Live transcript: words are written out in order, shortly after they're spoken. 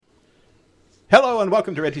Hello and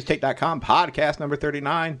welcome to Reggie'sTake.com podcast number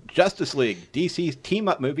 39. Justice League, DC's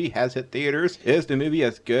team-up movie, has hit theaters. Is the movie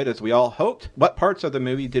as good as we all hoped? What parts of the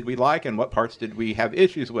movie did we like and what parts did we have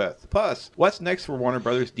issues with? Plus, what's next for Warner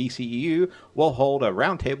Brothers DCEU? We'll hold a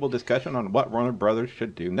roundtable discussion on what Warner Brothers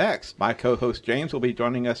should do next. My co-host James will be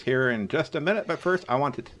joining us here in just a minute, but first I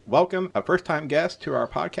want to welcome a first-time guest to our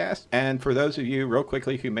podcast. And for those of you, real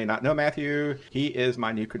quickly, who may not know Matthew, he is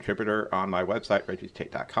my new contributor on my website,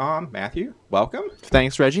 Reggie'sTake.com. Matthew, welcome.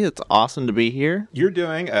 Thanks, Reggie. It's awesome to be here. You're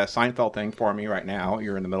doing a Seinfeld thing for me right now.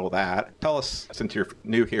 You're in the middle of that. Tell us, since you're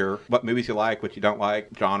new here, what movies you like, what you don't like,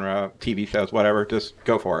 genre, TV shows, whatever. Just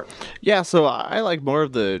go for it. Yeah, so I like more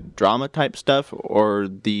of the drama type stuff or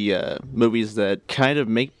the movies that kind of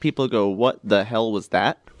make people go, what the hell was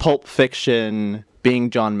that? Pulp Fiction, Being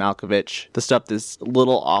John Malkovich, the stuff that's a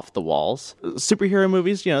little off the walls. Superhero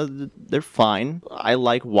movies, they're fine. I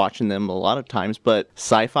like watching them a lot of times, but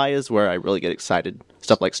sci-fi is where I really get excited.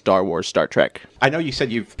 Stuff like Star Wars, Star Trek. I know you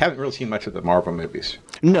said you haven't really seen much of the Marvel movies.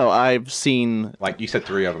 No, I've seen... Like, you said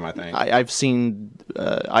 3 of them, I think. I've seen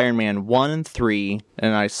Iron Man 1 and 3,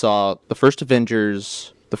 and I saw the first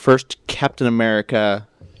Avengers, the first Captain America,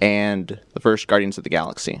 and the first Guardians of the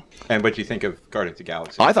Galaxy. And what do you think of Guardians of the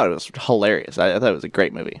Galaxy? I thought it was hilarious. I thought it was a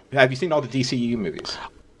great movie. Have you seen all the DCU movies?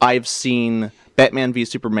 I've seen Batman v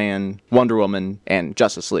Superman, Wonder Woman, and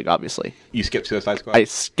Justice League, obviously. You skipped Suicide Squad? I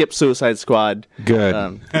skipped Suicide Squad.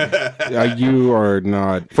 Good. You are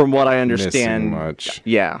not from what I understand, missing much.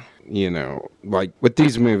 Yeah. Like with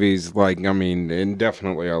these movies, and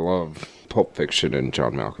definitely I love Pulp Fiction and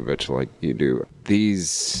John Malkovich like you do.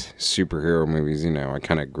 These superhero movies, I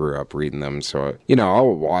kind of grew up reading them, so,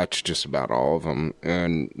 I'll watch just about all of them,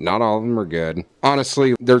 and not all of them are good.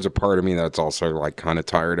 Honestly, there's a part of me that's also, kind of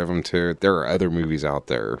tired of them, too. There are other movies out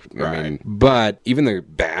there. Right. But even the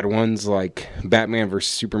bad ones, like Batman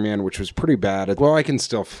vs. Superman, which was pretty bad, well, I can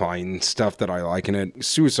still find stuff that I like in it.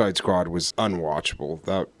 Suicide Squad was unwatchable.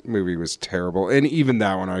 That movie was terrible. And even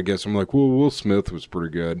that one, I guess, I'm like, well, Will Smith was pretty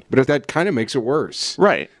good. But if that kind of makes it worse.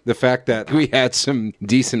 Right. The fact that we had some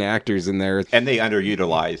decent actors in there. And they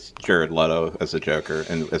underutilized Jared Leto as a Joker,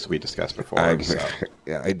 and as we discussed before. I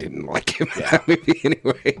didn't like him in that movie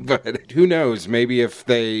anyway. But who knows? Maybe if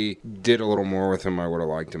they did a little more with him, I would have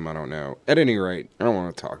liked him. I don't know. At any rate, I don't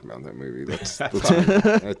want to talk about that movie. It's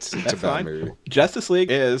a bad movie. Justice League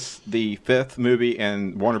is the 5th movie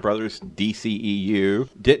in Warner Brothers DCEU.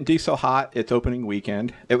 Didn't do so hot its opening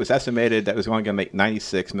weekend. It was estimated that it was only going to make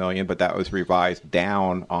 $96 million, but that was revised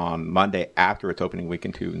down on Monday after its opening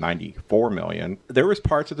weekend to $94 million. There was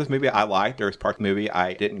parts of this movie I liked. There was parts of the movie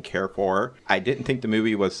I didn't care for. I didn't think the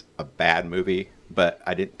movie was a bad movie, but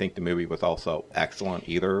I didn't think the movie was also excellent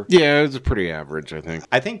either. Yeah, it was pretty average, I think.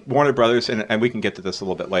 I think Warner Brothers, and we can get to this a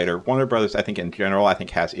little bit later, Warner Brothers, I think in general,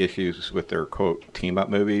 has issues with their, quote, team-up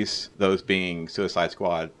movies, those being Suicide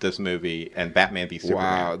Squad, this movie, and Batman v Superman.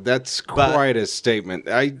 Wow, that's quite a statement.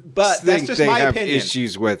 But think that's just they my have opinion.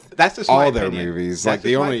 Issues with that's just all my their opinion. movies. That's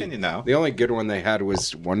the my opinion, though. The only good one they had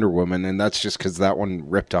was Wonder Woman, and that's just because that one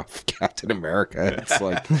ripped off Captain America. It's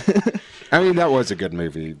like... that was a good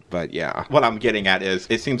movie, but yeah. What I'm getting at is,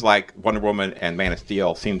 it seems like Wonder Woman and Man of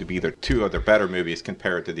Steel seem to be the 2 of their better movies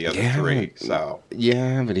compared to the other 3. So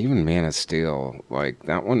yeah, but even Man of Steel,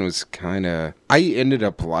 that one was kind of... I ended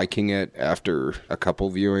up liking it after a couple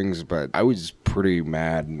viewings, but I was pretty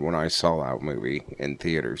mad when I saw that movie in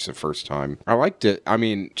theaters the first time. I liked it.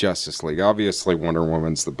 Justice League. Obviously, Wonder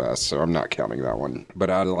Woman's the best, so I'm not counting that one. But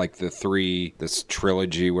out of the 3, this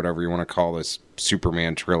trilogy, whatever you want to call this,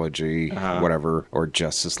 Superman trilogy, whatever, or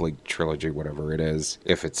Justice League trilogy, whatever it is,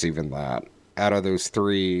 if it's even that. Out of those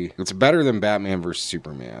 3, it's better than Batman vs.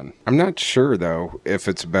 Superman. I'm not sure, though, if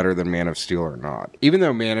it's better than Man of Steel or not. Even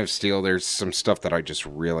though Man of Steel, there's some stuff that I just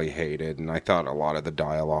really hated, and I thought a lot of the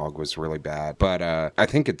dialogue was really bad. But I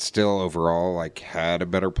think it still overall had a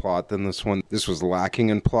better plot than this one. This was lacking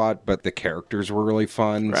in plot, but the characters were really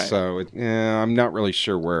fun. Right. So I'm not really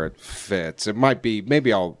sure where it fits. It might be,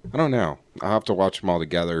 I don't know. I'll have to watch them all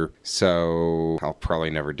together, so I'll probably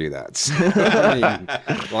never do that. So,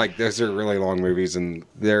 those are really long movies, and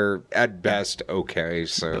they're, at best, okay.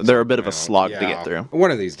 So they're a bit of a slog to get through.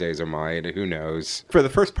 One of these days I might. Who knows? for the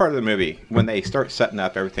first part of the movie, when they start setting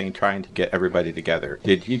up everything, trying to get everybody together,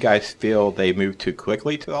 did you guys feel they moved too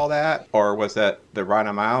quickly to all that? Or was that the right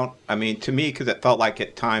amount? To me, because it felt like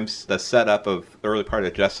at times the setup of the early part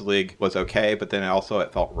of Justice League was okay, but then also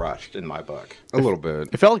it felt rushed in my book. A little bit.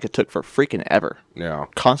 It felt like it took for freaking ever. Yeah.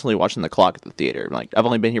 Constantly watching the clock at the theater. Like, I've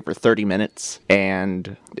only been here for 30 minutes,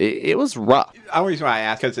 and it was rough. The only reason why I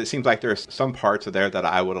ask, because it seems like there's some parts of there that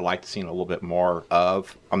I would have liked to seen a little bit more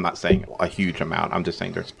of. I'm not saying a huge amount. I'm just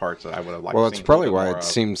saying there's parts that I would have liked Well, to see it's probably a little why bit it more of.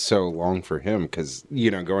 seems so long for him, because,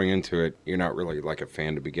 going into it, you're not really like a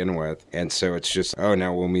fan to begin with. And so it's just, oh,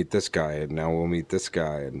 now we'll meet this guy, and now we'll meet this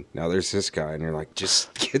guy, and now there's this guy, and you're like,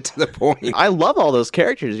 just get to the point. I love all those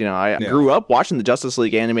characters. I grew up watching the Justice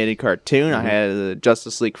League animated cartoon. I had the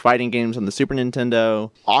Justice League fighting games on the Super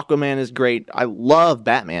Nintendo. Aquaman is great. I love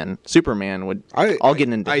Batman. Superman I'll get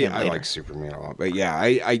into him I later. like Superman a lot, but yeah,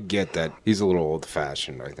 I get that he's a little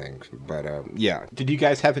old-fashioned, I think. But yeah. Did you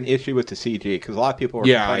guys have an issue with the CG? Because a lot of people were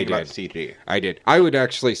Yeah, I complaining about did. the CG. I did. I would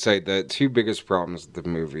actually say the two biggest problems with the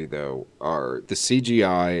movie, though, are the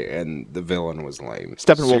CGI and the villain was lame.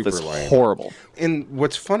 Steppenwolf is Super lame. horrible. And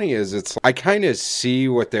what's funny is I kind of see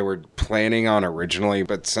what they were planning on originally,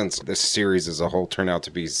 but since this series as a whole turned out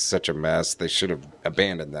to be such a mess, they should have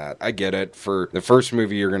abandoned that. I get it. For the first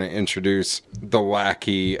movie, you're going to introduce the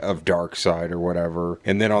lackey of Darkseid or whatever,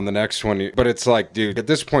 and then on the next one, but it's like, dude, at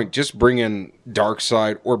this point, just bring in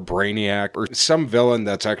Darkseid or Brainiac or some villain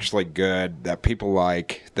that's actually good, that people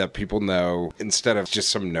like, that people know, instead of just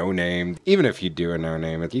some no-name. Even if you do a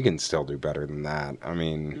no-name, you can still do better than that. I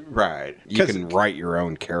mean, Right. you can write your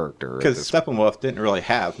own character. Because Steppenwolf didn't really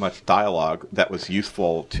have much dialogue that was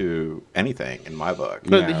useful to anything in my book.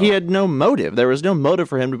 But No. he had no motive. There was no motive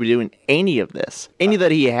for him to be doing any of this. Any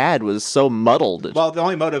that he had was so muddled. Well, the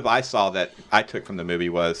only motive I saw that I took from the movie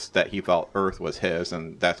was that he felt Earth was his,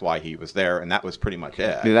 and that's why he was there, and that was pretty much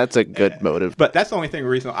it. I mean, that's a good motive. But that's the only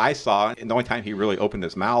reason I saw, and the only time he really opened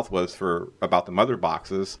his mouth was about the mother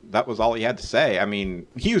boxes. That was all he had to say. I mean,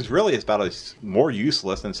 he was really about as more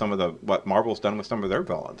useless than what Marvel's done with some of their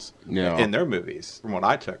villains in their movies, from what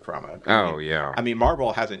I took from it. I mean,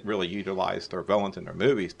 Marvel hasn't really utilized their villains in their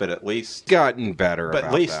movies, but at least gotten better. But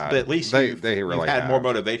about at least they you've really had have. more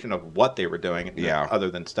motivation of what they were doing, other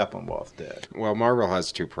than Steppenwolf did. Well, Marvel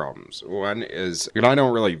has two problems. One is, and I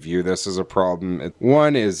don't really view this as a problem.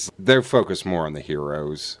 One is they're focused more on the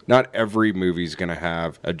heroes. Not every movie's going to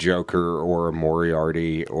have a Joker or a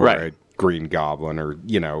Moriarty or a Green Goblin, or,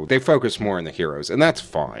 they focus more on the heroes, and that's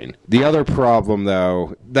fine. The other problem,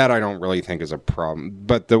 though, that I don't really think is a problem,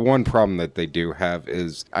 but the one problem that they do have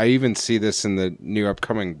is, I even see this in the new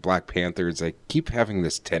upcoming Black Panthers, they keep having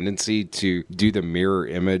this tendency to do the mirror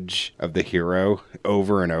image of the hero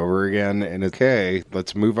over and over again, and okay,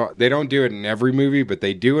 let's move on. They don't do it in every movie, but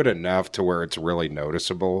they do it enough to where it's really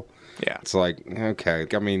noticeable. Yeah. It's like, okay,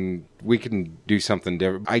 I mean, we can do something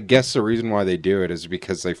different. I guess the reason why they do it is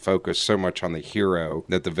because they focus so much on the hero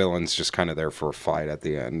that the villain's just kind of there for a fight at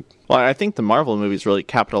the end. Well, I think the Marvel movies really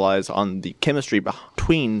capitalize on the chemistry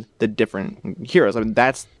between the different heroes. I mean,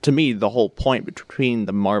 that's, to me, the whole point between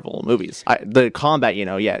the Marvel movies. The combat,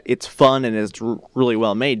 it's fun and it's really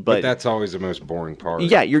well made, but that's always the most boring part.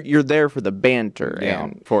 Yeah, you're there for the banter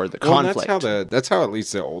and for the conflict. That's how at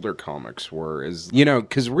least the older comics were, is,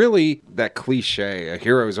 because really, that cliche, a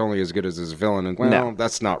hero is only as good as his villain, and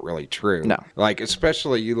that's not really true. No. Like,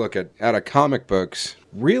 especially you look at a comic books,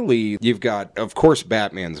 really, you've got, of course,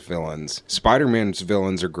 Batman's villains. Spider-Man's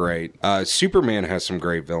villains are great. Superman has some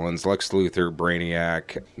great villains. Lex Luthor,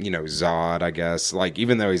 Brainiac, Zod, I guess. Like,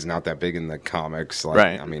 even though he's not that big in the comics,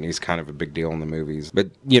 I mean, he's kind of a big deal in the movies.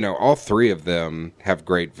 But, all three of them have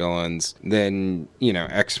great villains. Then,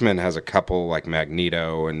 X-Men has a couple, like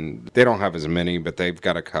Magneto, and they don't have as many, but they've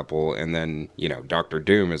got a couple. And then, Doctor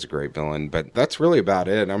Doom is a great villain. But that's really about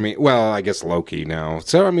it. I mean, well, I guess Loki now.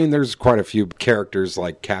 So, I mean, there's quite a few characters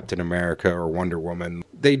like Captain America or Wonder Woman.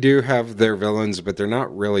 They do have their villains, but they're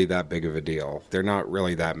not really that big of a deal. They're not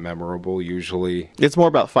really that memorable usually. It's more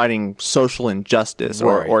about fighting social injustice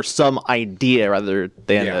or some idea rather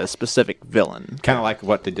than a specific villain. Kind of like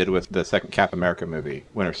what they did with the second Cap America movie,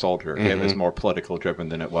 Winter Soldier. It was more political driven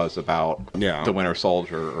than it was about the Winter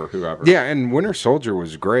Soldier or whoever. Yeah, and Winter Soldier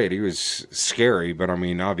was great. He was scary, but I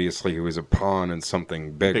mean, obviously he was a pawn in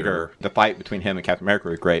something bigger. The fight between him and Captain America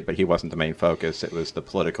was great, but he wasn't the main focus. It was the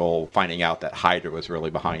political, finding out that Hydra was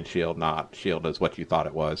really behind S.H.I.E.L.D., not S.H.I.E.L.D. as what you thought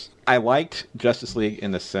it was. I liked Justice League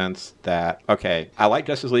in the sense that, I like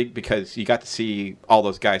Justice League because you got to see all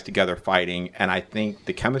those guys together fighting, and I think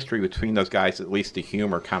the chemistry between those guys, at least the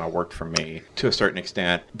humor, kind of worked for me to a certain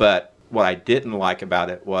extent. But What I didn't like about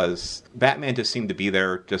it was Batman just seemed to be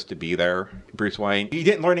there just to be there. Bruce Wayne. You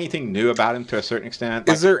didn't learn anything new about him to a certain extent.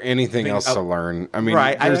 Is there anything else to learn? I mean,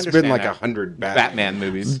 right, there's been like that. 100 Batman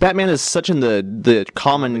movies. Batman is such in the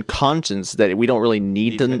common conscience that we don't really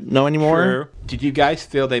need to know anymore. True. Did you guys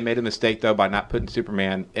feel they made a mistake, though, by not putting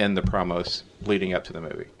Superman in the promos leading up to the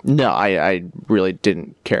movie? No, I really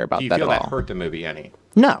didn't care about Do you that feel at that all. hurt the movie any?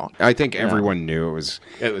 No. I think everyone knew it was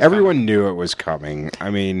coming. everyone knew it was coming. I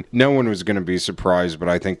mean, no one was going to be surprised, but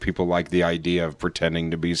I think people like the idea of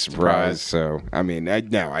pretending to be surprised. So, I mean,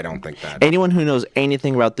 no, I don't think that. Anyone who knows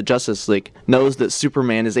anything about the Justice League knows that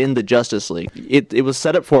Superman is in the Justice League. It was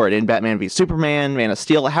set up for it in Batman v Superman, Man of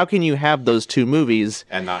Steel. How can you have those two movies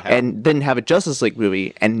and then have a Justice League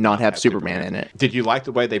movie and not have Superman in it? Did you like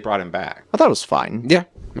the way they brought him back? I thought it was fine. Yeah,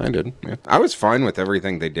 I did. Yeah. I was fine with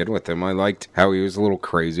everything they did with him. I liked how he was a little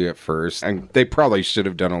crazy at first, and they probably should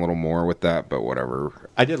have done a little more with that, but whatever.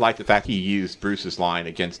 I did like the fact he used Bruce's line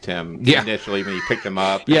against him initially when he picked him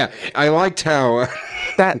up. Yeah, I liked how...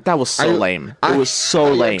 That was so lame. It was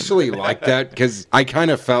so lame. I actually liked that, because I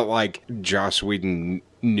kind of felt like Joss Whedon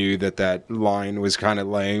knew that line was kind of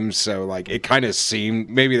lame, so like it kind of seemed,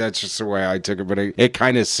 maybe that's just the way I took it, but it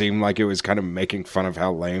kind of seemed like it was kind of making fun of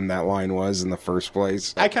how lame that line was in the first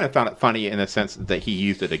place. I kind of found it funny in the sense that he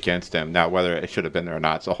used it against him. Now, whether it should have been there or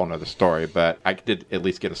not, it's a whole nother story, but I did at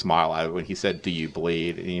least get a smile out of it when he said, "Do you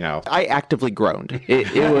bleed?" You know, I actively groaned.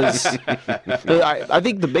 It was. I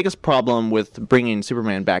think the biggest problem with bringing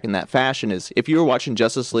Superman back in that fashion is if you were watching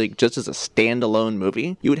Justice League just as a standalone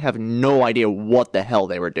movie, you would have no idea what the hell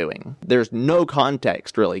they were doing. There's no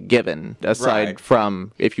context really given aside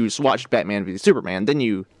from if you watched Batman v Superman, then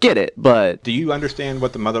you get it. But do you understand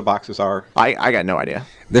what the mother boxes are? I got no idea.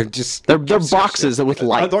 They're just they're boxes with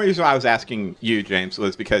light. The only reason why I was asking you, James,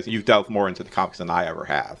 was because you've delved more into the comics than I ever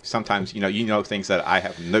have. Sometimes you know things that I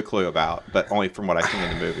have no clue about, but only from what I've seen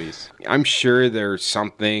in the movies. I'm sure there's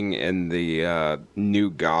something in the New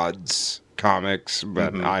Gods comics,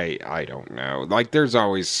 but I don't know. Like there's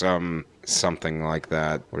always something like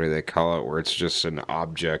that. What do they call it? Where it's just an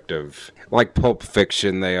object of, like Pulp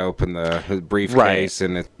Fiction. They open the briefcase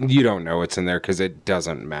and you don't know what's in there because it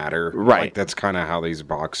doesn't matter. Right. Like that's kind of how these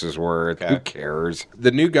boxes were. Okay. Who cares?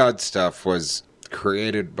 The New God stuff was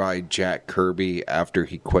created by Jack Kirby after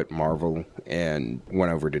he quit Marvel and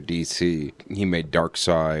went over to DC. He made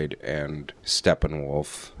Darkseid and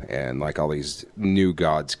Steppenwolf and like all these New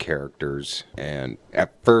Gods characters. And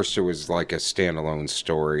at first it was like a standalone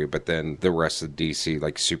story, but then the rest of DC,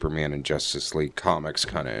 like Superman and Justice League comics,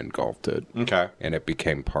 kind of engulfed it. Okay. And it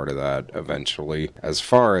became part of that eventually. As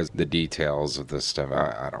far as the details of this stuff,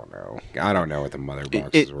 I don't know. I don't know what the mother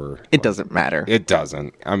boxes were. It doesn't matter. It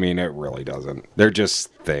doesn't. I mean, it really doesn't. They're just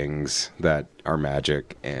things that are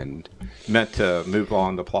magic and meant to move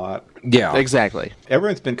along the plot. Yeah, exactly.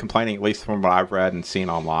 Everyone's been complaining, at least from what I've read and seen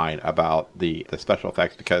online, about the special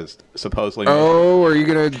effects because supposedly. Oh, are you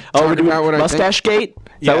gonna talk about what Mustache Gate?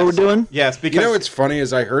 Is that what we're doing? Yes, because what's funny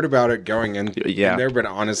is I heard about it going in there, but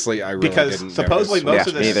honestly, I really didn't supposedly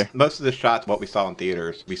notice. most of the shots what we saw in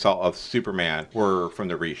theaters, we saw of Superman were from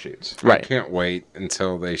the reshoots. Right. I can't wait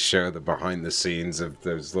until they show the behind the scenes of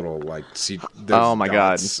those little those oh my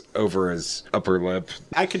god, over his upper lip.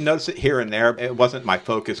 I could notice it here and there. It wasn't my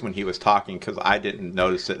focus when he was talking because I didn't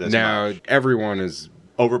notice it as much. Now everyone is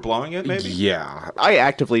overblowing it, maybe? Yeah. I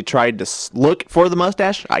actively tried to look for the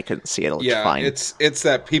mustache. I couldn't see it. It looked fine. It's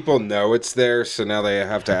that people know it's there, so now they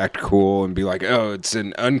have to act cool and be like, oh, it's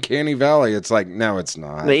an uncanny valley. It's like, no, it's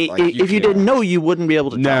not. If you didn't know, you wouldn't be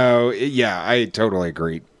able to tell. No, yeah, I totally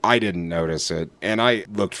agree. I didn't notice it, and I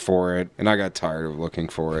looked for it, and I got tired of looking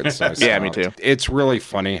for it, so I stopped. Yeah, me too. It's really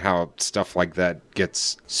funny how stuff like that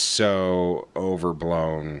gets so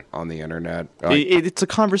overblown on the internet. It's a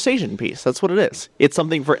conversation piece. That's what it is. It's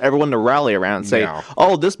something for everyone to rally around and say,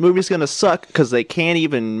 oh, this movie's going to suck because they can't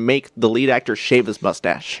even make the lead actor shave his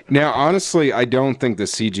mustache. Now, honestly, I don't think the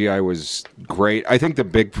CGI was great. I think the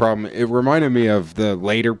big problem, it reminded me of the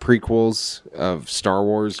later prequels of Star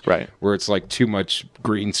Wars, right? Where it's like too much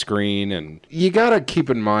green screen, and you gotta keep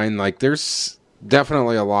in mind, like, there's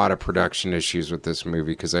definitely a lot of production issues with this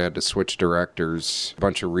movie because they had to switch directors, a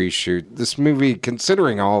bunch of reshoot. This movie,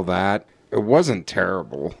 considering all that, It wasn't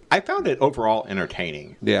terrible. I found it overall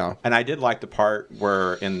entertaining. Yeah. And I did like the part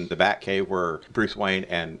where in the Batcave where Bruce Wayne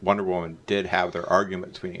and Wonder Woman did have their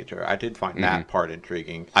argument between each other. I did find that part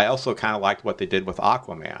intriguing. I also kind of liked what they did with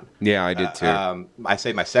Aquaman. Yeah, I did too. I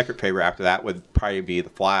say my second favorite after that would probably be the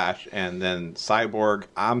Flash, and then Cyborg.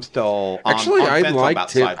 I'm still on, Actually, on I fence liked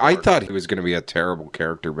about him. Cyborg. I thought he was going to be a terrible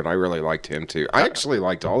character, but I really liked him too. I actually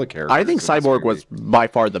liked all the characters. I think in this Cyborg movie. was by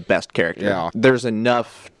far the best character. Yeah. There's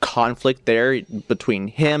enough conflict there between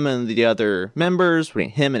him and the other members, between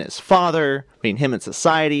him and his father, between him and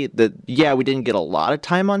society, that, yeah, we didn't get a lot of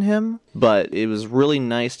time on him, but it was really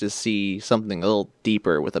nice to see something a little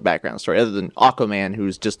deeper with a background story, other than Aquaman,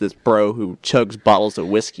 who's just this bro who chugs bottles of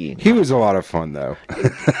whiskey. He was a lot of fun, though.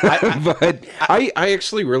 But I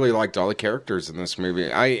actually really liked all the characters in this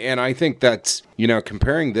movie. I think that's,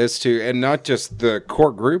 comparing this to, and not just the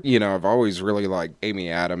core group, I've always really liked Amy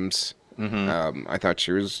Adams. I thought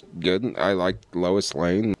she was good. I liked Lois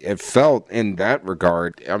Lane. It felt, in that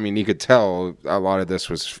regard, I mean, you could tell a lot of this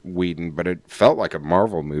was Whedon, but it felt like a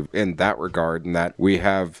Marvel movie in that regard, in that we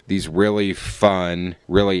have these really fun,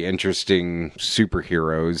 really interesting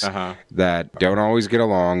superheroes that don't always get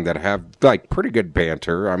along, that have, pretty good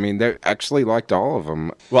banter. I mean, they actually liked all of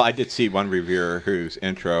them. Well, I did see one reviewer whose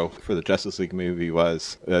intro for the Justice League movie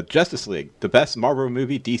was Justice League, the best Marvel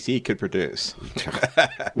movie DC could produce.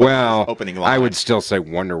 Well, opening line. I would still say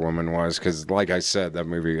Wonder Woman was, because like I said, that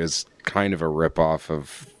movie is kind of a ripoff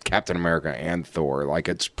of Captain America and Thor.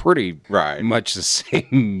 It's pretty much the same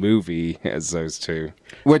movie as those two,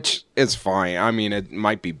 which is fine. I mean, it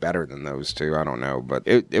might be better than those two. I don't know, but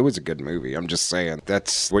it was a good movie. I'm just saying,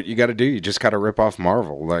 that's what you got to do. You just got to rip off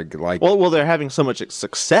Marvel. Well, they're having so much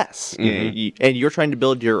success, and you're trying to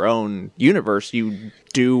build your own universe. You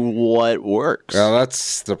do what works. Well,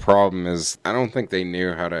 that's the problem, is I don't think they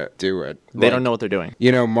knew how to do it. They don't know what they're doing.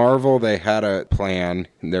 Marvel, they had a plan.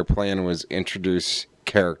 Their plan was introduce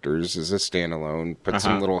characters as a standalone, put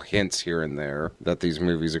some little hints here and there that these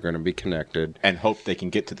movies are going to be connected, and hope they can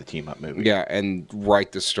get to the team-up movie. Yeah, and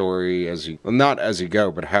write the story not as you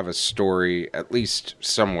go, but have a story at least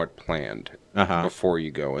somewhat planned before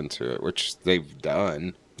you go into it, which they've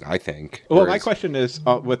done, I think. Well, my question is,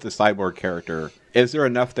 with the Cyborg character, is there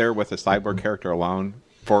enough there with the Cyborg character alone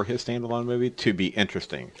for his standalone movie to be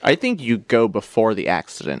interesting? I think you go before the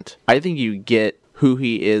accident. I think you get who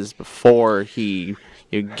he is before he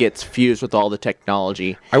gets fused with all the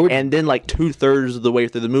technology. And then 2/3 of the way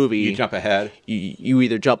through the movie, you jump ahead. You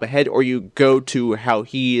either jump ahead or you go to how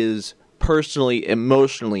he is personally,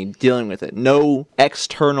 emotionally dealing with it. No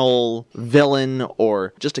external villain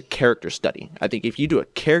or just a character study. I think if you do a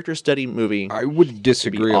character study movie, I would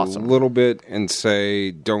disagree awesome. a little bit and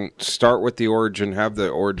say don't start with the origin, have the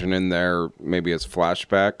origin in there maybe as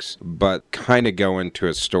flashbacks, but kind of go into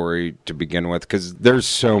a story to begin with, because there's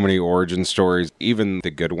so many origin stories, even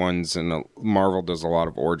the good ones, and Marvel does a lot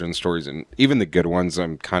of origin stories, and even the good ones,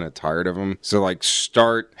 I'm kind of tired of them. So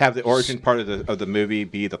have the origin part of the movie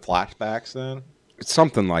be the flashbacks then?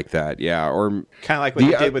 Something like that, yeah. Or kind of like what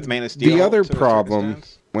you did with Man of Steel. The other problem,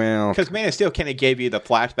 because Man of Steel kind of gave you the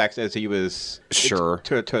flashbacks as he was to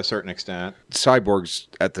a certain extent. Cyborg's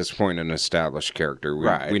at this point an established character.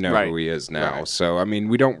 We know who he is now. So I mean,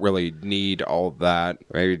 we don't really need all that.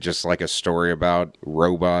 Maybe just like a story about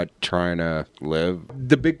robot trying to live.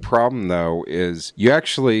 The big problem though is you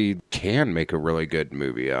actually can make a really good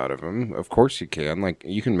movie out of him. Of course you can.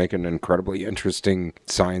 You can make an incredibly interesting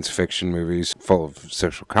science fiction movies full of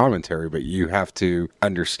social commentary, but you have to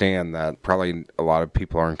understand that probably a lot of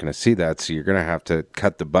people aren't going to see that, so you're going to have to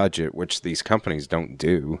cut the budget, which these companies don't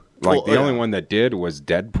do. The only one that did was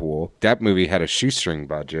Deadpool. That movie had a shoestring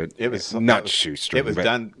budget. It was shoestring. It was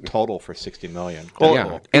done total for $60 million.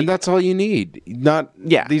 And that's all you need.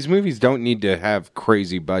 These movies don't need to have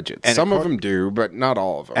crazy budgets. And some of them do, but not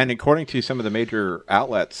all of them. And according to some of the major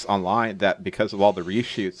outlets online, that because of all the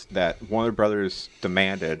reshoots that Warner Brothers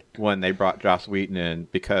demanded when they brought Joss Whedon in,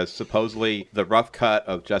 because supposedly the rough cut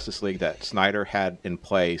of Justice League that Snyder had in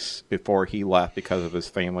place before he left because of his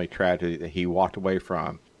family tragedy that he walked away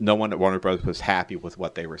from, no one at Warner Bros. Was happy with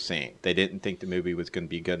what they were seeing. They didn't think the movie was going to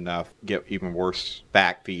be good enough, get even worse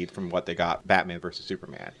backfeed from what they got Batman versus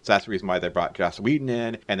Superman. So that's the reason why they brought Joss Whedon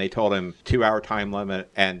in, and they told him 2-hour time limit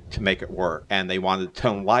and to make it work. And they wanted the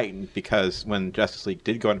tone lightened because when Justice League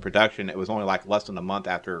did go into production, it was only less than a month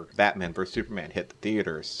after Batman versus Superman hit the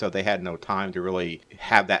theaters. So they had no time to really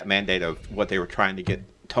have that mandate of what they were trying to get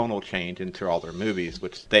tonal change into all their movies,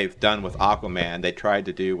 which they've done with Aquaman. They tried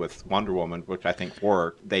to do with Wonder Woman, which I think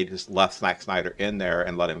worked. They just left Zack Snyder in there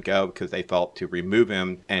and let him go because they felt to remove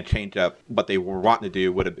him and change up what they were wanting to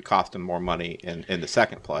do would have cost them more money in the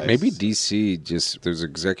second place. Maybe DC just, there's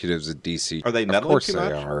executives at DC. Are they Of meddling course too they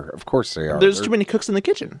much? are. Of course they are. There's They're- too many cooks in the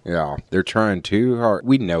kitchen. Yeah, they're trying too hard.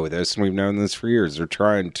 We know this, and we've known this for years. They're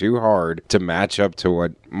trying too hard to match up to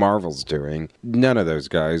what Marvel's doing. None of those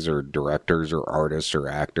guys are directors or artists or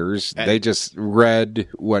actors. And- They just read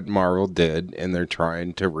what Marvel did, and they're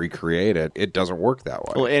trying to recreate it. It doesn't work that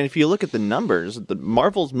way. Well, and if you look at the numbers, the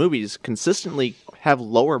Marvel's movies consistently have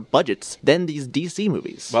lower budgets than these DC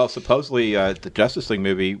movies. Well, supposedly the Justice League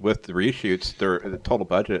movie with the reshoots, the total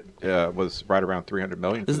budget was right around $300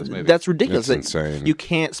 million for this movie. That's ridiculous. It's insane. You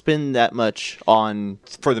can't spend that much on.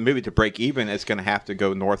 For the movie to break even, it's going to have to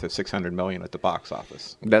go north of $600 million at the box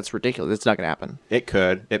office. That's ridiculous. It's not going to happen. It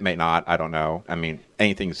could. It may not. I don't know. I mean,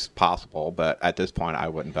 anything's possible, but at this point, I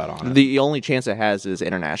wouldn't bet on it. The only chance it has is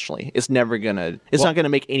internationally. It's never gonna. It's not gonna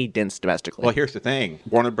make any dents domestically. Well, here's the thing.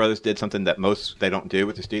 Warner Brothers did something that most they don't do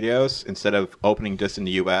with the studios. Instead of opening just in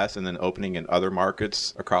the U.S. and then opening in other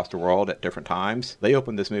markets across the world at different times, they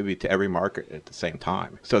opened this movie to every market at the same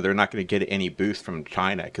time. So they're not going to get any boost from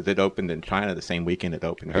China because it opened in China the same weekend it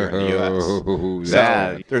opened here in the U.S. Oh, So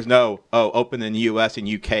that- there's no, open in the U.S. and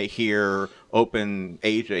UK here, open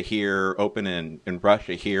Asia here, open in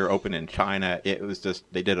Russia here, open in China. It was just,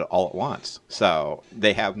 they did it all at once. So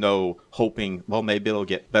they have no hoping, well, maybe it'll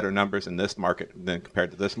get better numbers in this market than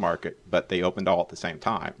compared to this market, but they opened all at the same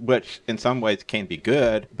time, which in some ways can be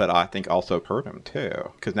good, but I think also hurt them too.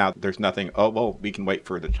 Because now there's nothing, we can wait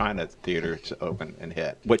for the China theater to open and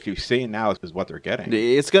hit. What you see now is what they're getting.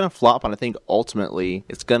 It's gonna flop, and I think ultimately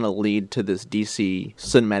it's gonna lead to this DC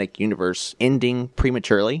cinematic universe ending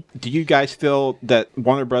prematurely. Do you guys feel that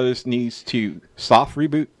Warner Brothers needs to soft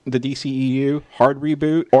reboot the DCEU, hard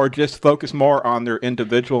reboot, or just focus more on their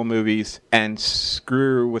individual movies and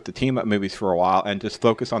screw with the team-up movies for a while and just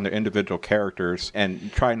focus on their individual characters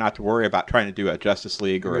and try not to worry about trying to do a Justice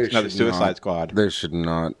League or They another should Suicide not. Squad? They should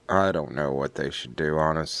not. I don't know what they should do,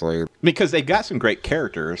 honestly. Because they've got some great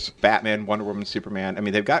characters. Batman, Wonder Woman, Superman. I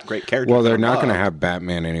mean, they've got great characters. Well, they're that I not going to love. have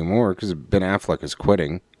Batman anymore because Ben Affleck is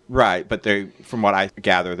quitting. Right, but they, from what I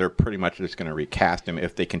gather, they're pretty much just going to recast him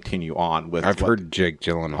if they continue on with I've what heard Jake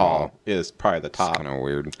Gyllenhaal. Hall is probably the top. Kind of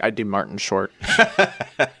weird. I'd do Martin Short.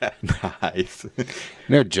 Nice.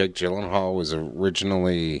 No, Jake Gyllenhaal was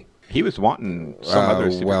originally. He was wanting some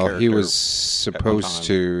other super well, he character was at one supposed time.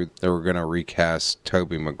 to. They were going to recast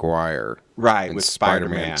Tobey Maguire. Right, in with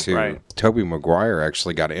Spider-Man Spider-Man, 2. right. Tobey Maguire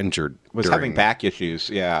actually got injured. Was during- having back issues.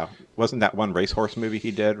 Yeah, wasn't that one racehorse movie he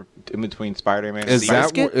did in between Spider-Man? Is that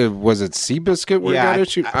Seabiscuit? was it Seabiscuit where Yeah, he got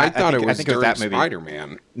issued? I I thought think- it I was think it was during that movie.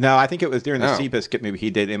 Spider-Man. No, I think it was during the Oh. Seabiscuit movie he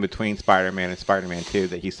did in between Spider-Man and Spider-Man 2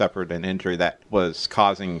 that he suffered an injury that was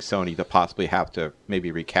causing Sony to possibly have to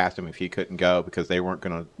maybe recast him if he couldn't go because they weren't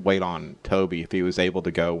going to wait on Toby if he was able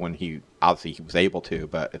to go when he obviously he was able to,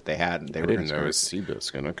 but if they hadn't, they I were didn't going know it to. was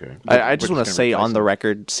Seabiscuit. Okay. I just Which want to is say gonna on the replace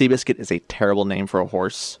record, Seabiscuit is a terrible name for a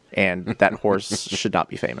horse, and that horse should not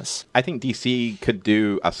be famous. I think DC could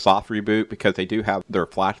do a soft reboot because they do have their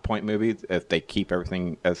Flashpoint movies if they keep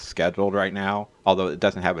everything as scheduled right now. Although it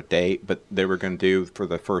doesn't have a date, but they were going to do for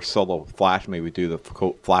the first solo Flash movie, do the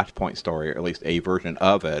Flashpoint story, or at least a version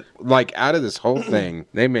of it. Like, out of this whole thing,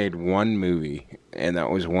 they made one movie, and that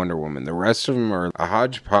was Wonder Woman. The rest of them are a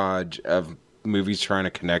hodgepodge of movies trying to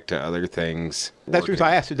connect to other things. That's the reason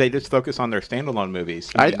I asked, did they just focus on their standalone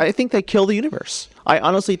movies? I think they kill the universe. I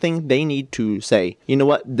honestly think they need to say, you know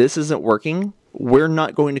what, this isn't working. We're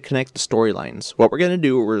not going to connect the storylines. What we're going to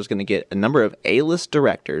do, we're just going to get a number of A-list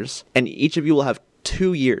directors, and each of you will have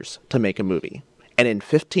 2 years to make a movie. And in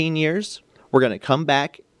 15 years, we're going to come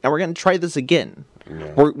back, and we're going to try this again.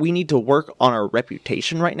 We need to work on our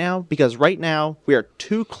reputation right now, because right now, we are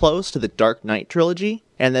too close to the Dark Knight trilogy,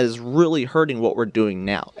 and that is really hurting what we're doing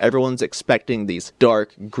now. Everyone's expecting these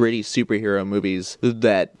dark, gritty superhero movies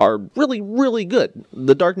that are really, really good.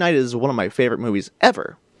 The Dark Knight is one of my favorite movies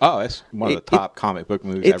ever. Oh, it's one of the top comic book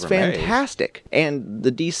movies It's ever made. fantastic. And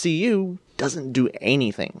the DCU doesn't do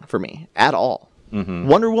anything for me at all.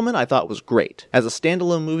 Wonder Woman I thought was great. As a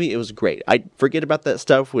standalone movie, it was great. I forget about that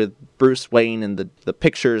stuff with Bruce Wayne and the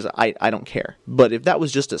pictures. I don't care. But if that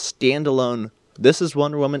was just a standalone, this is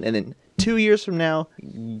Wonder Woman, and then 2 years from now,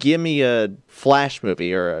 give me a Flash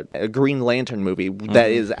movie or a Green Lantern movie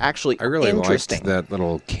that is actually I really interesting. liked that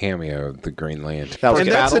little cameo of the Green Lantern. That was And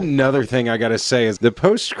good. that's Battle? another thing I gotta say is the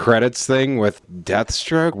post-credits thing with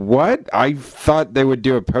Deathstroke. What? I thought they would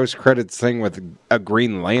do a post-credits thing with a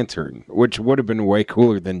Green Lantern, which would have been way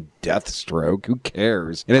cooler than Deathstroke. Who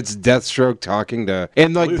cares? And it's Deathstroke talking to...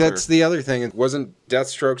 And, like, Luthor. that's the other thing. It wasn't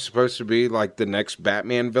Deathstroke supposed to be, like, the next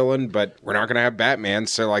Batman villain, but we're not going to have Batman,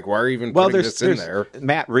 so, like, why are you even putting this in there?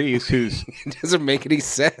 Matt Reeves, who's... It doesn't make any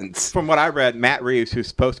sense. From what I read, Matt Reeves, who's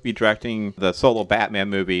supposed to be directing the solo Batman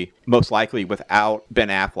movie, most likely without Ben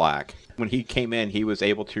Affleck. When he came in, he was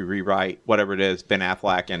able to rewrite whatever it is Ben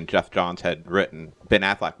Affleck and Jeff Johns had written. Ben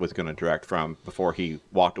Affleck was going to direct from before he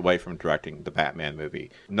walked away from directing the Batman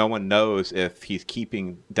movie. No one knows if he's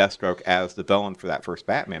keeping Deathstroke as the villain for that first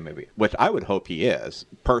Batman movie, which I would hope he is,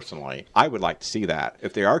 personally. I would like to see that.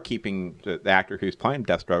 If they are keeping the actor who's playing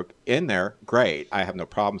Deathstroke in there, great. I have no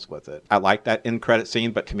problems with it. I like that end-credit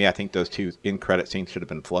scene, but to me, I think those two end-credit scenes should have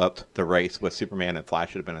been flipped. The race with Superman and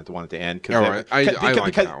Flash should have been at the one at the end. All right. I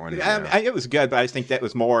like that one. Yeah. It was good, but I just think that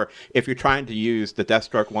was more, if you're trying to use the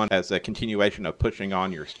Deathstroke one as a continuation of pushing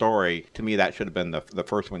on your story, to me that should have been the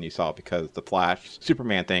first one you saw, because the Flash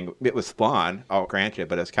Superman thing, it was fun, I'll grant you,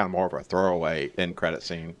 but it's kind of more of a throwaway end credit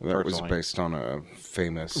scene. That was based on a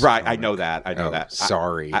famous... Right, I know that. I know that.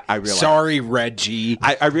 Sorry. I realize. Sorry, Reggie.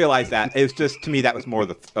 I realize that. It was just, to me, that was more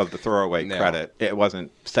of the throwaway credit. It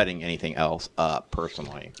wasn't setting anything else up,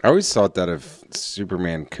 personally. I always thought that if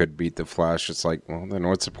Superman could beat the Flash, it's like, well, then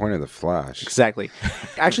what's the point of the Flash? Exactly.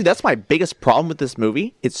 Actually, that's my biggest problem with this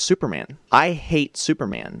movie. It's Superman. I hate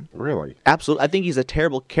Superman. Really? Absolutely. I think he's a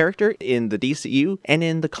terrible character in the DCU and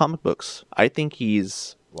in the comic books. I think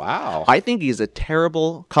he's a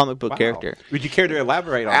terrible comic book character. Would you care to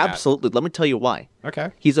elaborate on that? Absolutely. Let me tell you why.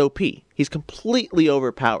 Okay. He's OP. He's completely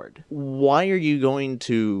overpowered. Why are you going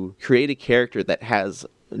to create a character that has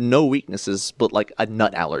no weaknesses but like a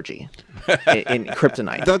nut allergy in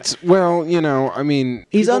kryptonite? That's, well, you know, I mean,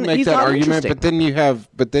 he's make that argument, uninteresting.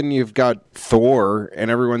 but then you've got Thor, and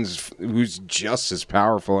who's just as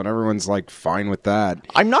powerful, and everyone's like fine with that.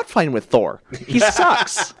 I'm not fine with Thor. He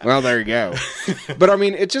sucks. Well, there you go. But I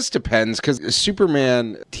mean, it just depends, because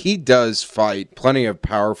Superman, he does fight plenty of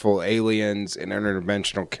powerful aliens and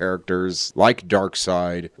interdimensional characters like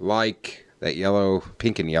Darkseid, like that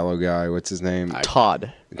pink and yellow guy. What's his name?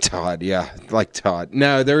 Todd, yeah, like Todd.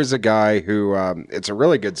 No, there's a guy who, it's a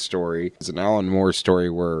really good story. It's an Alan Moore story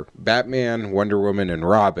where Batman, Wonder Woman, and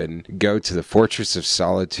Robin go to the Fortress of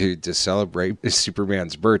Solitude to celebrate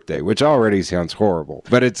Superman's birthday, which already sounds horrible,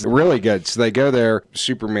 but it's really good. So they go there,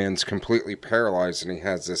 Superman's completely paralyzed, and he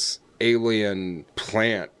has this alien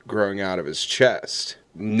plant growing out of his chest.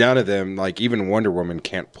 None of them, like even Wonder Woman,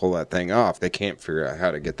 can't pull that thing off. They can't figure out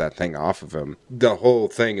how to get that thing off of him. The whole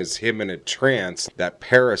thing is him in a trance. That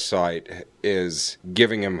parasite is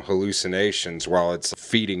giving him hallucinations while it's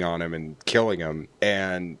feeding on him and killing him.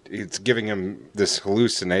 And it's giving him this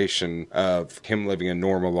hallucination of him living a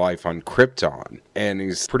normal life on Krypton. And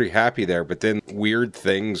he's pretty happy there. But then weird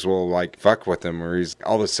things will like fuck with him, where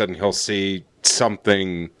all of a sudden he'll see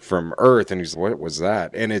something from Earth, and he's, what was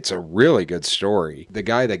that? And it's a really good story. The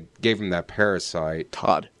guy that gave him that parasite,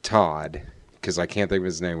 Todd, because I can't think of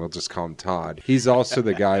his name, we'll just call him Todd. He's also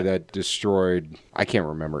the guy that destroyed, I can't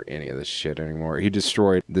remember any of this shit anymore. He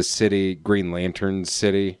destroyed the city, Green Lantern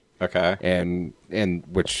City. Okay. And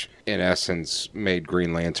which in essence made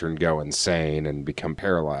Green Lantern go insane and become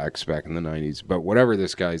Parallax back in the 90s. But whatever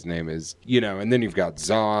this guy's name is, you know, and then you've got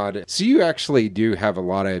Zod. So you actually do have a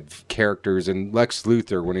lot of characters, and Lex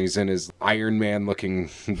Luthor when he's in his Iron Man looking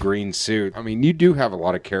green suit. I mean, you do have a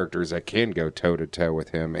lot of characters that can go toe to toe with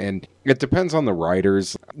him. And it depends on the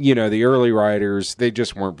writers. You know, the early writers, they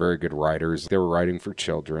just weren't very good writers. They were writing for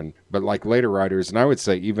children. But like later writers, and I would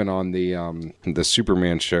say even on the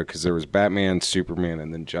Superman show, because there was Batman, Superman,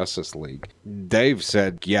 and then Justice League, they've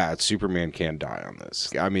said, yeah, Superman can die on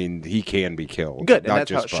this. I mean, he can be killed. Good, and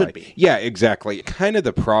that's how it should be. Yeah, exactly. Kind of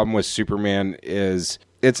the problem with Superman is,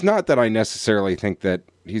 it's not that I necessarily think that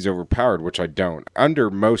he's overpowered, which I don't. Under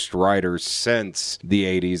most writers since the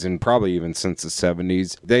 80s and probably even since the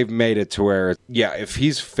 70s, they've made it to where, yeah, if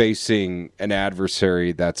he's facing an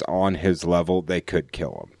adversary that's on his level, they could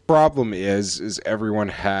kill him. Problem is everyone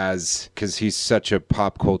has, because he's such a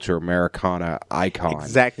pop culture Americana icon.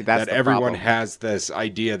 Exactly, that's that the everyone problem. has this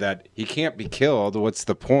idea that he can't be killed. What's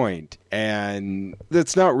the point? And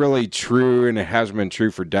that's not really true, and it hasn't been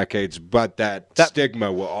true for decades, but that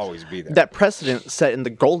stigma will always be there. That precedent set in the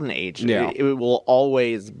golden age, it will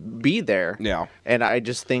always be there. Yeah. And I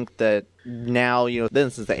just think that now, you know,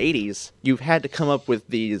 then since the 80s, you've had to come up with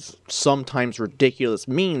these sometimes ridiculous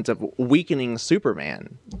means of weakening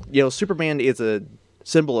Superman. You know, Superman is a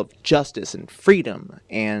symbol of justice and freedom,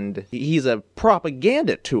 and he's a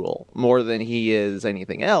propaganda tool more than he is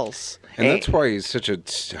anything else. And that's why he's such a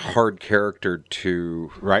hard character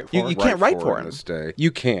to write for. You can't write for him this day.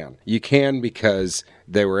 You can because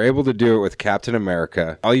They were able to do it with Captain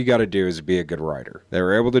America. All you got to do is be a good writer. They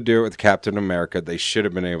were able to do it with Captain America. They should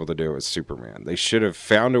have been able to do it with Superman. They should have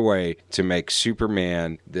found a way to make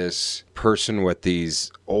Superman this person with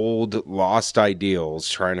these old lost ideals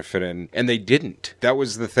trying to fit in, and they didn't. That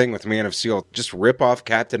was the thing with Man of Steel. Just rip off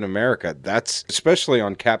Captain America. That's especially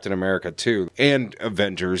on Captain America 2 and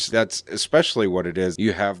Avengers. That's especially what it is.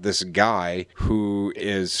 You have this guy who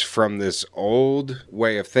is from this old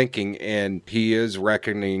way of thinking, and he is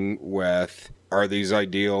reckoning with, are these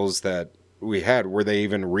ideals that we had, were they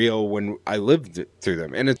even real when I lived through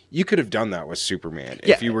them? And you could have done that with Superman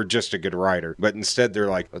if you were just a good writer. But instead, they're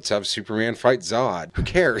like, let's have Superman fight Zod. Who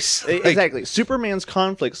cares? Exactly. Superman's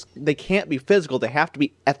conflicts, they can't be physical. They have to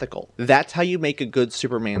be ethical. That's how you make a good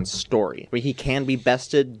Superman story. I mean, he can be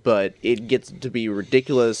bested, but it gets to be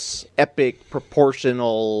ridiculous, epic,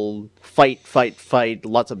 proportional, fight,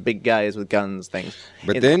 lots of big guys with guns, things.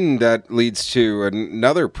 But then that leads to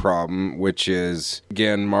another problem, which is,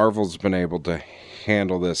 again, Marvel's been able to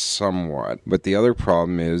handle this somewhat. But the other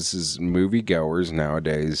problem is moviegoers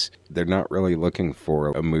nowadays, they're not really looking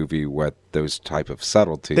for a movie with those type of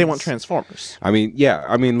subtleties. They want Transformers. I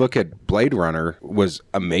mean, look at Blade Runner was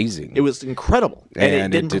amazing. It was incredible.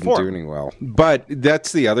 And it didn't do any well. But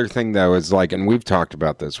that's the other thing, though, is like, and we've talked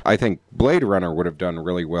about this, I think Blade Runner would have done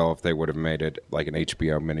really well if they would have made it like an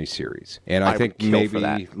HBO miniseries. And I think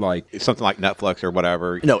maybe like something like Netflix or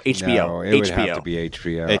whatever. No, HBO. No, it would have to be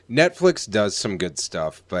HBO. Netflix does some good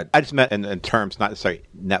stuff, but I just meant in terms, not necessarily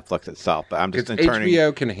Netflix itself, but I'm just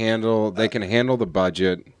HBO can handle the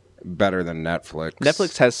budget better than Netflix.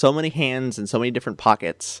 Netflix has so many hands and so many different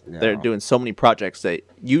pockets. Yeah. They're doing so many projects that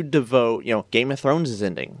you devote, Game of Thrones is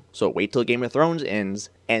ending. So wait till Game of Thrones ends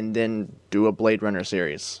and then do a Blade Runner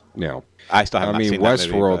series. Yeah. I still haven't seen that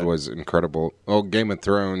movie, Westworld was incredible. Oh, Game of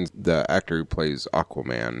Thrones, the actor who plays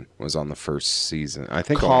Aquaman was on the first season. I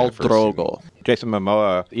think Khal Drogo. Jason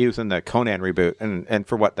Momoa, he was in the Conan reboot, and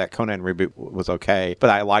for what that Conan reboot was okay,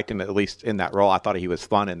 but I liked him at least in that role. I thought he was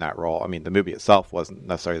fun in that role. I mean, the movie itself wasn't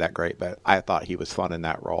necessarily that great, but I thought he was fun in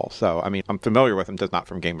that role. So, I mean, I'm familiar with him, just not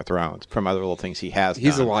from Game of Thrones, from other little things he has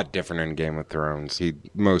He's done. a lot different in Game of Thrones. He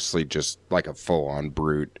mostly just like a full-on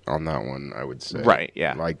brute on that one, I would say. Right,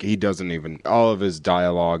 yeah. Like, he doesn't even, all of his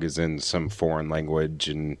dialogue is in some foreign language,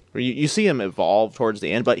 and you see him evolve towards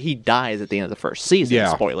the end, but he dies at the end of the first season.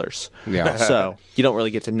 Yeah. Spoilers. Yeah. So you don't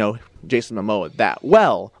really get to know Jason Momoa that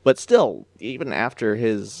well, but still, even after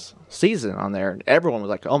his season on there, everyone was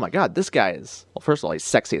like, oh my god, this guy is, well, first of all, he's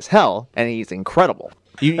sexy as hell, and he's incredible.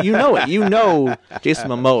 You know it. You know Jason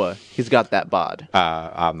Momoa. He's got that bod.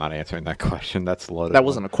 I'm not answering that question. That's loaded. That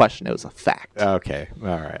wasn't a question. It was a fact. Okay. All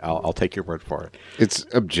right. I'll take your word for it. It's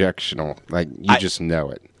objectional. Like, you just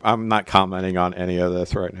know it. I'm not commenting on any of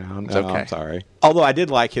this right now. No, okay. I'm sorry. Although I did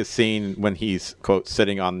like his scene when he's, quote,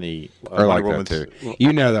 sitting on the I like that too.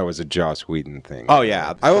 You know that was a Joss Whedon thing. Oh,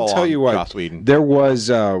 yeah. I will tell you what, Joss Whedon. There was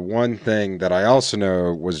one thing that I also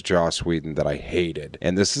know was Joss Whedon that I hated.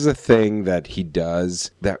 And this is a thing that he does,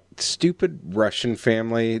 that stupid Russian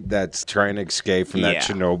family that's trying to escape from that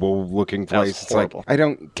Chernobyl-looking place. It's like, I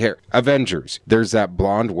don't care. Avengers. There's that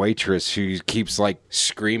blonde waitress who keeps, like,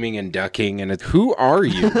 screaming and ducking, and who are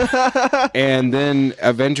you? And then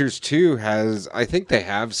Avengers 2 has, I think they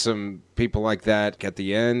have some people like that at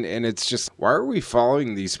the end, and it's just, why are we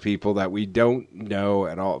following these people that we don't know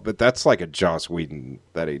at all? But that's like a Joss Whedon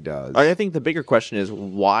that he does. I think the bigger question is,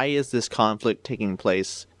 why is this conflict taking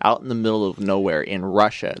place out in the middle of nowhere in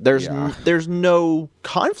Russia? There's no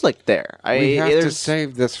conflict there. We have to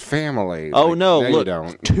save this family. Oh, like, no, look, you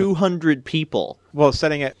don't. 200 people. Well,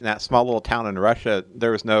 setting it in that small little town in Russia,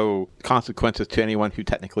 there was no consequences to anyone who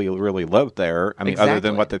technically really lived there. I mean, other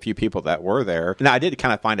than what the few people that were there. Now, I did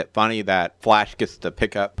kind of find it funny that Flash gets the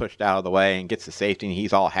pickup pushed out of the way and gets to safety, and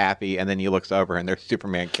he's all happy, and then he looks over, and there's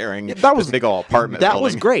Superman carrying this big old apartment building.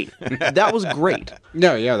 Was great. That was great.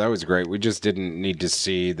 No, yeah, that was great. We just didn't need to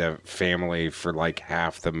see the family for like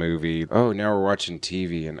half the movie. Oh, now we're watching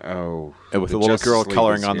TV, and with a little girl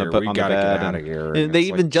coloring on the bed. We gotta get out of here. And they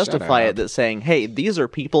even justify it that saying, hey, these are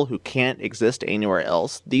people who can't exist anywhere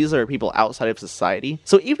else. These are people outside of society.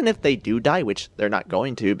 So even if they do die, which they're not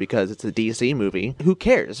going to because it's a DC movie, who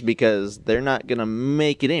cares? Because they're not going to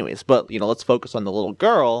make it anyways. But, let's focus on the little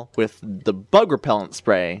girl with the bug repellent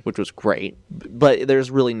spray, which was great. But there's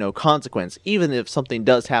really no consequence, even if something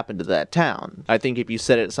does happen to that town. I think if you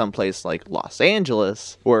set it someplace like Los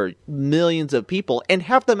Angeles, where millions of people, and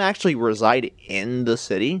have them actually reside in the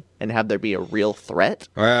city, and have there be a real threat?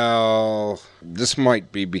 Well, this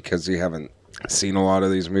might be because you haven't seen a lot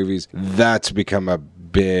of these movies. That's become a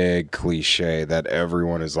big cliche that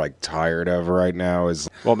everyone is like tired of right now is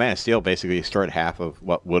Well, Man of Steel basically destroyed half of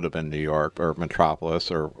what would have been New York or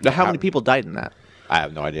Metropolis. Or Now, how many people died in that? I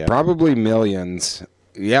have no idea. probably millions.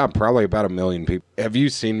 Yeah, probably about 1 million people. Have you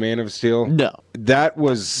seen Man of Steel? No. That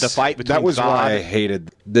was The fight between that was Zod- why I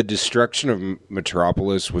hated the destruction of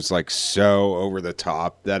Metropolis was like so over the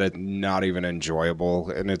top that it's not even enjoyable,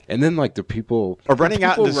 and then like the people Or running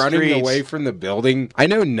out in the running streets. away from the building. I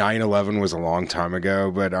know 9/11 was a long time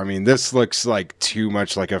ago, but I mean this looks like too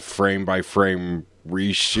much like a frame by frame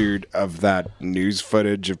reshoot of that news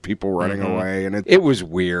footage of people running away, and it was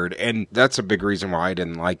weird, and that's a big reason why I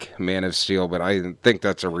didn't like Man of Steel, but I think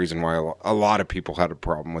that's a reason why a lot of people had a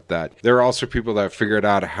problem with that. There are also people that figured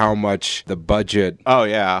out how much the budget Oh,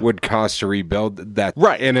 yeah. would cost to rebuild that,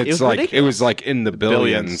 Right. and It it's was like ridiculous. it was like in the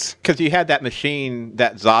billions. Because you had that machine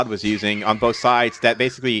that Zod was using on both sides that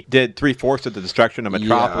basically did 3/4 of the destruction of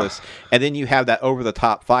Metropolis. And then you have that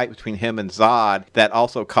over-the-top fight between him and Zod that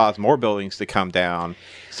also caused more buildings to come down.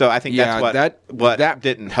 So I think Yeah, that's what that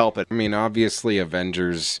didn't help it. I mean, obviously,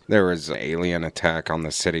 Avengers, there was an alien attack on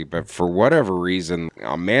the city, but for whatever reason,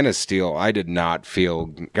 on Man of Steel, I did not feel,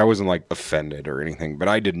 I wasn't like offended or anything, but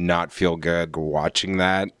I did not feel good watching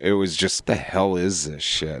that. It was just, the hell is this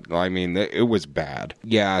shit? I mean, it was bad.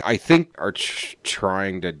 Yeah, I think are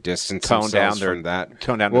trying to distance Tone themselves down their- from that.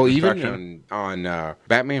 tone down well, the even destruction. on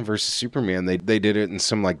Batman versus Superman, they did it in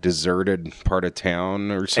some like deserted part of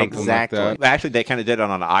town or something Exactly. like that. Actually, they kind of did it on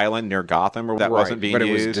an island near Gotham or that wasn't being but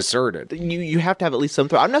used. it was deserted. You have to have at least some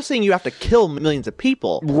threat. I'm not saying you have to kill millions of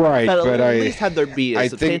people. Right, But, but at I- least have there be a I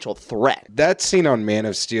think- substantial threat. That scene on Man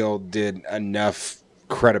of Steel did enough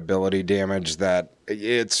credibility damage that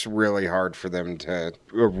it's really hard for them to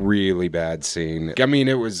a really bad scene. I mean,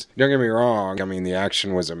 it was, don't get me wrong, I mean the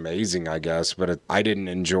action was amazing, I guess, but I didn't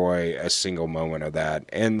enjoy a single moment of that.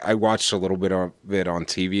 And I watched a little bit of it on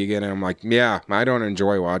TV again, and I'm like, yeah, I don't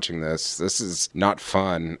enjoy watching this. This is not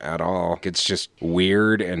fun at all. It's just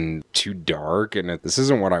weird and too dark, and this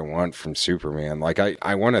isn't what I want from Superman. Like,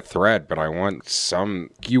 I want a threat, but I want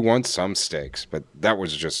you want some stakes, but that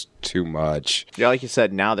was just too much. Yeah, like you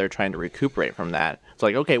said, now they're trying to recuperate from that. It's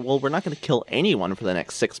like, okay, well, we're not going to kill anyone for the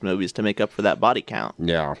next 6 movies to make up for that body count.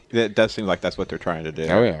 Yeah. It does seem like that's what they're trying to do.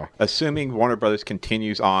 Oh, yeah. Assuming Warner Brothers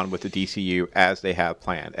continues on with the DCU as they have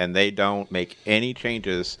planned, and they don't make any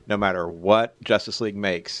changes no matter what Justice League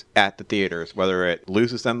makes at the theaters, whether it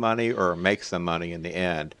loses them money or makes them money in the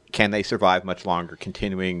end, can they survive much longer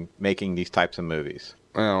continuing making these types of movies?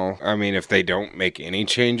 Well, I mean, if they don't make any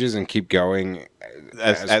changes and keep going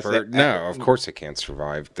no, of course they can't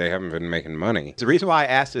survive. They haven't been making money. The reason why I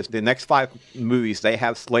asked this, the next 5 movies they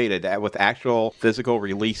have slated with actual physical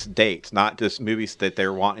release dates, not just movies that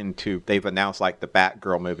they're wanting to, they've announced like the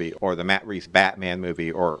Batgirl movie or the Matt Reeves Batman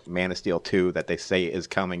movie or Man of Steel 2 that they say is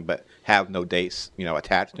coming but have no dates,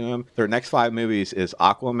 attached to them. Their next 5 movies is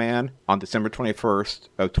Aquaman on December 21st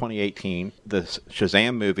of 2018, the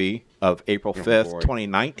Shazam movie of April 5th,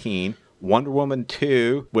 2019, Wonder Woman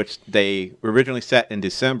 2, which they originally set in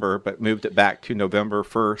December but moved it back to November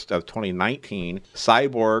 1st of 2019,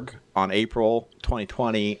 Cyborg on April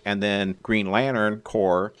 2020, and then Green Lantern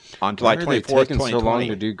Corps on July 24th, 2020. So long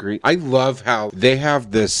to do Green. I love how they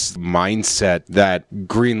have this mindset that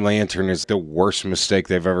Green Lantern is the worst mistake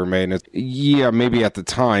they've ever made. And yeah, maybe at the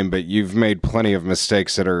time, but you've made plenty of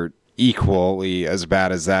mistakes that are equally as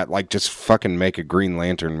bad as that. Like, just fucking make a Green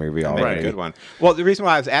Lantern movie Make already. a good one. Well, the reason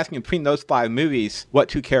why I was asking between those 5 movies, what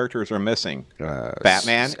 2 characters are missing?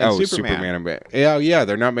 Batman and Superman. Yeah,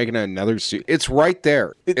 they're not making another suit. It's right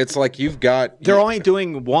there. It's like you've got... They're only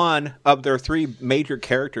doing one of their 3 major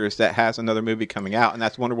characters that has another movie coming out, and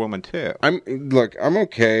that's Wonder Woman 2. I'm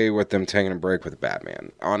okay with them taking a break with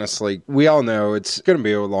Batman. Honestly, we all know it's going to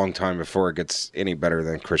be a long time before it gets any better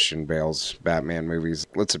than Christian Bale's Batman movies.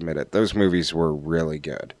 Let's admit it. Those movies were really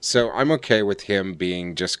good. So I'm okay with him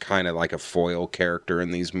being just kind of like a foil character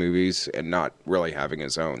in these movies and not really having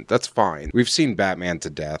his own. That's fine. We've seen Batman to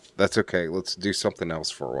death. That's okay. Let's do something else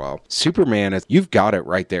for a while. Superman, you've got it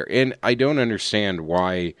right there. And I don't understand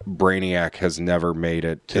why Brainiac has never made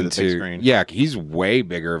it to the big screen. Yeah, he's way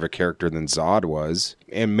bigger of a character than Zod was.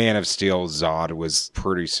 In Man of Steel, Zod was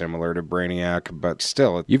pretty similar to Brainiac, but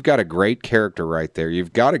still, you've got a great character right there.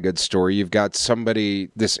 You've got a good story. You've got somebody,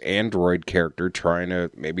 this android character,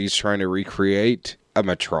 maybe he's trying to recreate a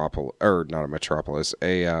Metropolis, or not a Metropolis,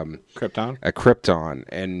 Krypton? a Krypton,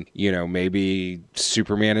 and maybe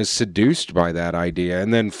Superman is seduced by that idea,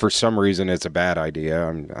 and then for some reason it's a bad idea.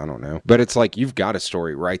 I don't know, but it's like you've got a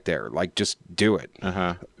story right there. Like, just do it.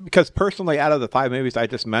 Because personally, out of the 5 movies I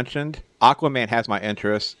just mentioned, Aquaman has my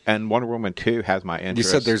interest, and Wonder Woman 2 has my interest. You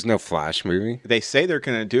said there's no Flash movie? They say they're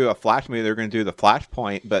going to do a Flash movie. They're going to do the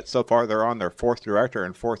Flashpoint, but so far they're on their fourth director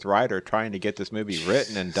and fourth writer trying to get this movie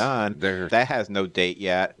written and done. That has no date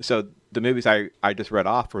yet. So the movies I just read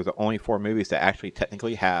off were the only 4 movies that actually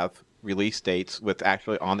technically have release dates with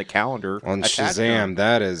actually on the calendar. On Shazam,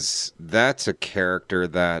 that's a character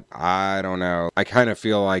that I don't know. I kind of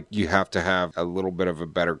feel like you have to have a little bit of a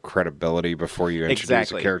better credibility before you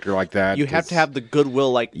introduce a character like that. You have to have the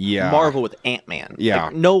goodwill like Marvel with Ant-Man. Yeah.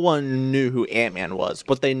 Like, no one knew who Ant-Man was,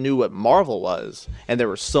 but they knew what Marvel was. And there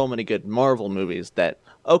were so many good Marvel movies that,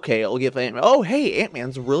 okay, I'll give Ant-Man. Oh, hey,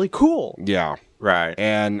 Ant-Man's really cool. Yeah. Right.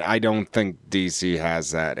 And I don't think DC has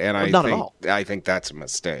that. And I think that's a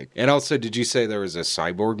mistake. And also, did you say there was a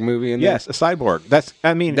Cyborg movie in there? Yes, a Cyborg.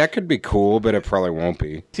 That could be cool, but it probably won't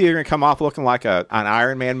be. It's either going to come off looking like an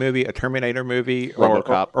Iron Man movie, a Terminator movie, or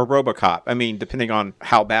RoboCop. I mean, depending on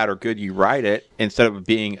how bad or good you write it, instead of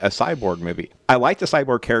being a Cyborg movie. I like the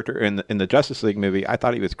Cyborg character in the Justice League movie. I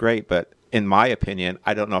thought he was great, but in my opinion,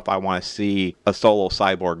 I don't know if I want to see a solo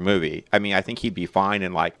Cyborg movie. I mean, I think he'd be fine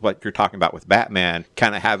in like what you're talking about with Batman,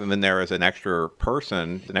 kind of have him in there as an extra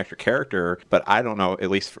person, an extra character. But I don't know, at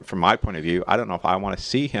least from my point of view, I don't know if I want to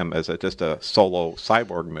see him as just a solo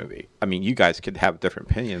Cyborg movie. I mean, you guys could have different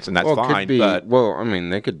opinions, and that's fine.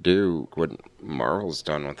 They could do what Marvel's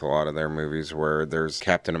done with a lot of their movies, where there's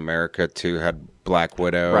Captain America 2 had Black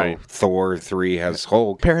Widow, right. Thor 3 has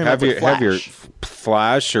Hulk. Pair him up with Flash. Have your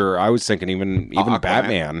Flash, or I was thinking even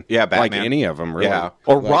Batman. Yeah, Batman. Like any of them, really. Yeah.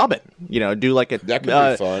 Or Robin. Do like that could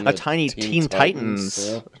be fun. a tiny Teen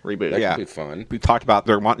Titans reboot. That could be fun. We talked about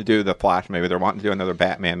they're wanting to do the Flash movie. They're wanting to do another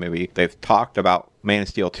Batman movie. They've talked about Man of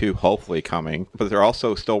Steel 2 hopefully coming, but they're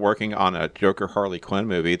also still working on a Joker Harley Quinn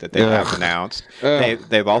movie that they have announced.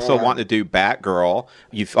 They've also wanted to do Batgirl.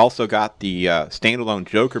 You've also got the standalone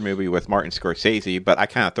Joker movie with Martin Scorsese, but I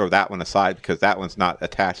kind of throw that one aside because that one's not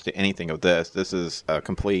attached to anything of this. This is a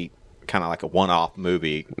complete kind of like a one-off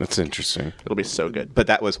movie. That's interesting. It'll be so good. But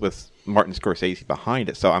that was with Martin Scorsese behind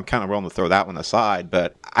it, so I'm kind of willing to throw that one aside.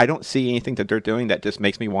 But I don't see anything that they're doing that just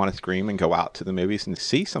makes me want to scream and go out to the movies and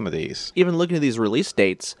see some of these. Even looking at these release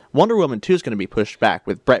dates, Wonder Woman 2 is going to be pushed back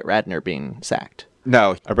with Brett Ratner being sacked.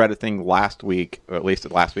 No, I read a thing last week, or at least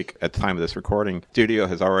last week at the time of this recording. Studio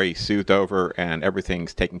has already soothed over and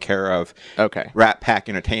everything's taken care of. Okay. Rat Pack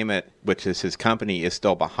Entertainment, which is his company, is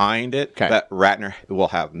still behind it. Okay. But Ratner will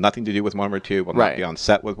have nothing to do with Wonder Woman 2, will not be on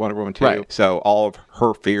set with Wonder Woman 2. Right. So all of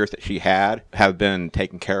her fears that she had have been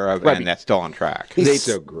taken care of, and that's still on track. He's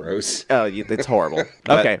so gross. Oh, it's horrible.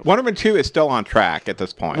 Okay. Wonder Woman 2 is still on track at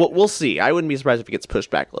this point. We'll see. I wouldn't be surprised if it gets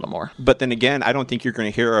pushed back a little more. But then again, I don't think you're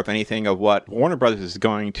going to hear of anything of what Warner Brothers is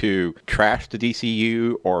going to trash the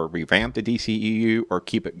DCU or revamp the DCEU or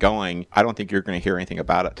keep it going. I don't think you're going to hear anything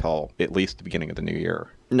about it till at least the beginning of the new year.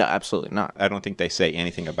 No, absolutely not. I don't think they say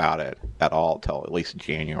anything about it at all till at least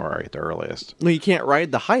January at the earliest. Well, you can't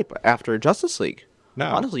ride the hype after Justice League. No.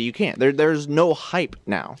 Honestly, you can't. There's no hype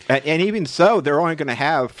now. And even so, they're only going to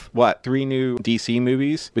have, 3 new DC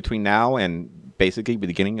movies between now and basically the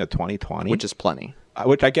beginning of 2020. Which is plenty.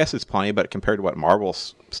 Which I guess is plenty, but compared to what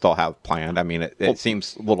Marvel's still have planned, I mean, it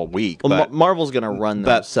seems a little weak. Well, Marvel's going to run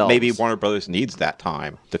themselves. Maybe Warner Brothers needs that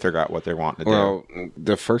time to figure out what they want to do. Well,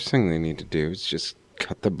 the first thing they need to do is just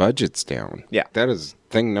cut the budgets down. Yeah. That is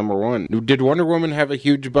thing number one. Did Wonder Woman have a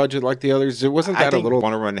huge budget like the others? Wasn't that I think a little...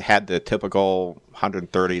 Wonder Woman had the typical $130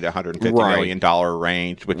 to $150 million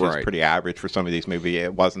range, which is pretty average for some of these movies.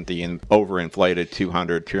 It wasn't the overinflated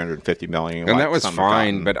 $250 million. And that was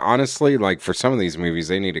fine, but honestly, like for some of these movies,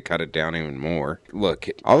 they need to cut it down even more. Look,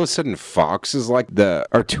 all of a sudden Fox is like the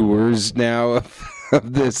auteurs now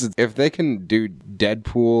of this. If they can do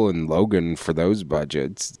Deadpool and Logan for those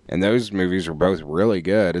budgets, and those movies were both really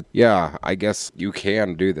good, yeah, I guess you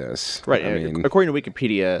can do this. Right. I mean, according to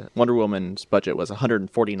Wikipedia, Wonder Woman's budget was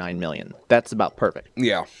 $149 million. That's about perfect.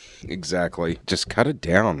 Yeah, exactly. Just cut it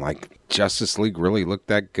down. Like, Justice League really looked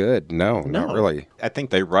that good? No, not really. I think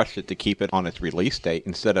they rushed it to keep it on its release date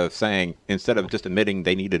instead of just admitting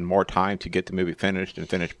they needed more time to get the movie finished and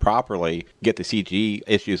finished properly, get the CG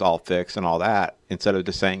issues all fixed and all that. Instead of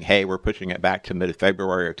just saying, hey, we're pushing it back to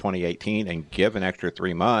mid-February of 2018 and give an extra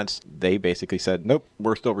 3 months, they basically said, nope,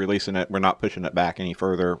 we're still releasing it. We're not pushing it back any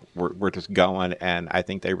further. We're just going. And I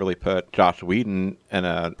think they really put Joss Whedon in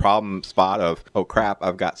a problem spot of, oh, crap,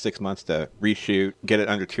 I've got 6 months to reshoot, get it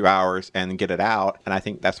under 2 hours, hours and get it out. And I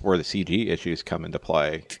think that's where the CG issues come into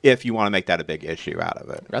play, if you want to make that a big issue out of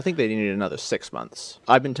it. I think they needed another 6 months.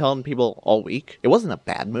 I've been telling people all week, it wasn't a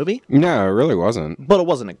bad movie, No, it really wasn't. but it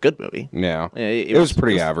wasn't a good movie. Yeah. It was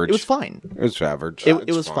pretty average. It was fine. It was average. It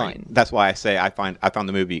It's was fine. That's why I say I found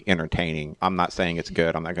the movie entertaining. I'm not saying it's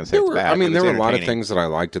good. I'm not going to say There it's were, bad. I mean, It there was were a lot of entertaining. things that I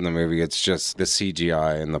liked in the movie. It's just the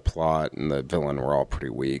CGI and the plot and the villain were all pretty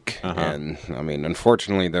weak. And, I mean,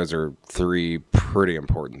 unfortunately, those are three pretty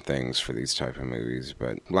important things for these type of movies.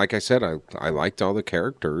 But like I said, I liked all the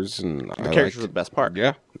characters. And The characters were the best part.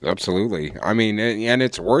 Yeah, absolutely. I mean, and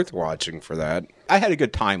it's worth watching for that. I had a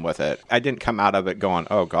good time with it. I didn't come out of it going,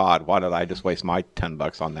 oh, God, why did I just waste my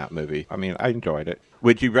 $10 on that movie? I mean, I enjoyed it.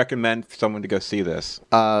 Would you recommend someone to go see this,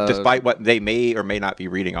 despite what they may or may not be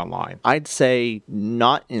reading online? I'd say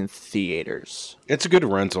not in theaters. It's a good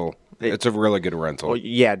rental. It's a really good rental. Well,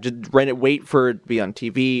 yeah, just rent it, wait for it to be on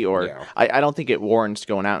TV, or Yeah. I don't think it warrants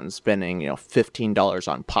going out and spending $15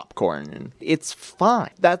 on popcorn. And it's fine.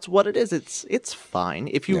 That's what it is. It's fine.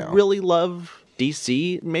 If you Yeah. really love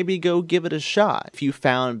DC, maybe go give it a shot. If you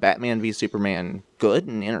found Batman v Superman good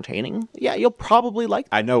and entertaining, yeah, you'll probably like it.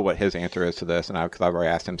 I know what his answer is to this, and because I've already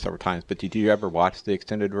asked him several times, but did you ever watch the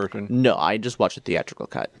extended version? No, I just watched the theatrical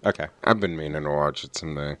cut. Okay. I've been meaning to watch it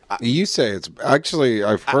someday. You say it's actually,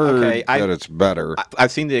 I've heard okay, that it's better.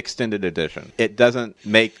 I've seen the extended edition. It doesn't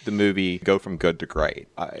make the movie go from good to great.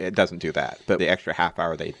 It doesn't do that. But the extra half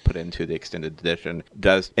hour they put into the extended edition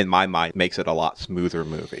does, in my mind, makes it a lot smoother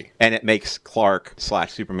movie. And it makes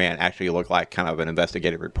Clark/Superman actually look like kind of an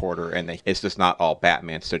investigative reporter, and it's just not all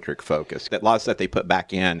Batman-centric focus. That lots that they put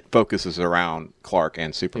back in focuses around Clark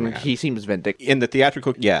and Superman. He seems vindictive. In the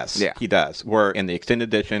theatrical, yes, Yeah. he does. Where in the extended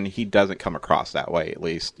edition, he doesn't come across that way, at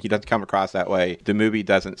least. He doesn't come across that way. The movie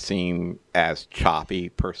doesn't seem as choppy,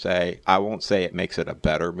 per se. I won't say it makes it a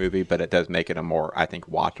better movie, but it does make it a more, I think,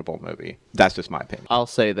 watchable movie. That's just my opinion. I'll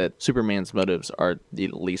say that Superman's motives are the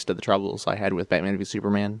least of the troubles I had with Batman v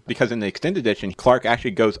Superman. Because in the extended edition, Clark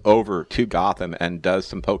actually goes over to Gotham and does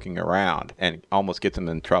some poking around and almost gets him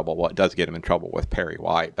in trouble. Well, it does get him in trouble with Perry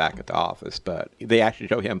White back at the office, but they actually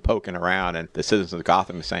show him poking around, and the citizens of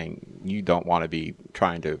Gotham are saying, you don't want to be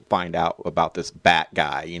trying to find out about this Bat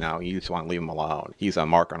guy, you just want to leave him alone. He's a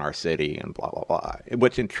mark on our city and blah, blah, blah,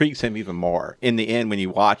 which intrigues him even more. In the end, when you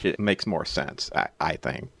watch it, it makes more sense, I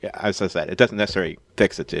think. Yeah, as I said, it doesn't necessarily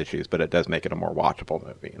fix its issues, but it does make it a more watchable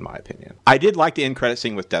movie, in my opinion. I did like the end credit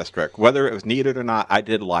scene with Deathstroke. Whether it was needed or not, I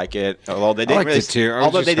did like it. Although they didn't liked really, it too. I was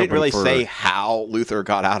although just they didn't hoping really for- say how Luthor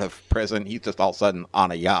got out of prison. He's just all of a sudden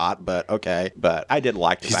on a yacht, but okay. But I did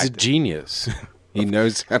like the He's a fact that genius. He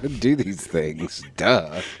knows how to do these things.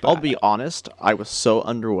 Duh. I'll be honest, I was so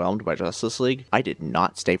underwhelmed by Justice League, I did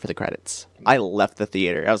not stay for the credits. I left the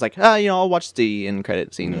theater. I was like, I'll watch the end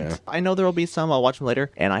credit scenes. Yeah. I know there will be some. I'll watch them later.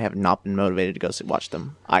 And I have not been motivated to go watch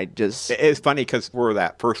them. I just... it's funny because where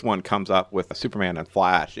that first one comes up with Superman and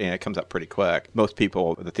Flash, and it comes up pretty quick. Most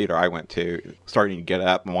people at the theater I went to starting to get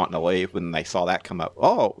up and wanting to leave when they saw that come up.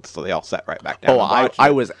 Oh, so they all sat right back down. Oh, and watched I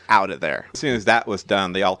it. was out of there. As soon as that was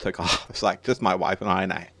done, they all took off. It's like just my wife and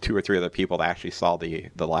I, 2 or 3 other people that actually saw the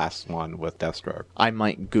last one with Deathstroke. I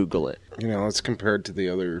might Google it. Let's compare it to the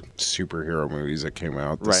other superhero movies that came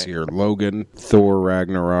out this Right. year. Logan, Thor,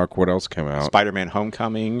 Ragnarok. What else came out? Spider-Man: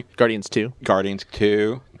 Homecoming, Guardians 2? Guardians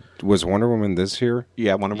 2. Was Wonder Woman this year?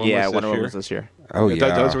 Yeah, Wonder Woman Yeah, was Wonder this Woman year. was this year. Oh, Th-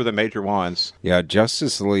 yeah. Those were the major ones. Yeah,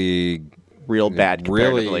 Justice League. Real bad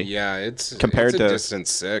comparatively. Really, yeah, it's Compared it's a to- distant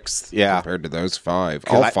sixth. Yeah. compared to those 5.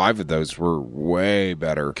 'Cause All I- 5 of those were way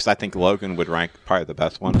better. Because I think Logan would rank probably the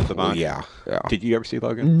best one of the bunch. Yeah. Did you ever see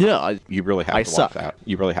Logan? No, You really have I to suck. watch that.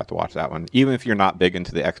 You really have to watch that one. Even if you're not big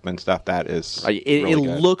into the X-Men stuff, that is it really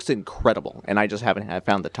good. looks incredible, and I just haven't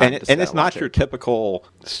found the time to sit And it's and not watch your it. typical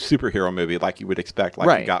superhero movie like you would expect, like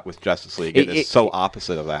Right. you got with Justice League. It- It is it- so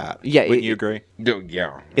opposite of that. Yeah, Wouldn't it- you agree?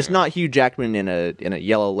 Yeah. It's not Hugh Jackman in a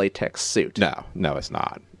yellow latex suit. No, it's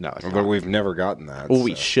not. No, it's But not. we've never gotten that. Well,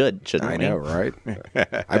 we so- shouldn't I we? know, right?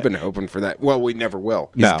 I've been hoping for that. Well, we never will.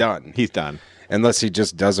 He's No, done. He's done. Unless he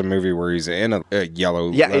just does a movie where he's in a yellow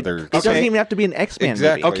Yeah, it leather. doesn't Okay. even have to be an X-Men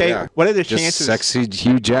Exactly. movie. Okay, yeah. what are the Just chances- sexy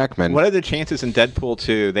Hugh Jackman. What are the chances in Deadpool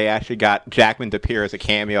 2 they actually got Jackman to appear as a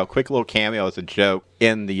cameo, quick little cameo as a joke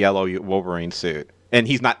in the yellow Wolverine suit? And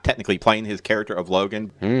he's not technically playing his character of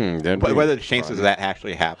Logan. That'd What be are the chances fun. of that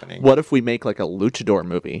actually happening? What if we make like a luchador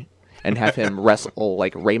movie and have him wrestle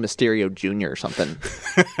like Rey Mysterio Jr. or something?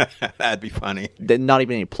 That'd be funny. Then not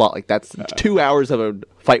even any plot. Like that's 2 hours of a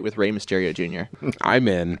fight with Rey Mysterio Jr. I'm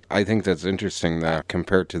in. I think that's interesting that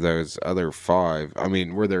compared to those other 5. I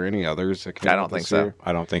mean, were there any others that came I out don't think this so. year?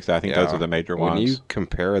 I don't think so. I think those are the major When ones. you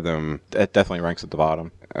compare them, It definitely ranks at the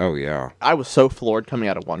bottom. Oh, yeah. I was so floored coming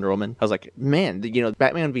out of Wonder Woman. I was like, man,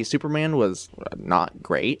 Batman v Superman was not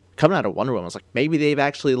great. Coming out of Wonder Woman, I was like, maybe they've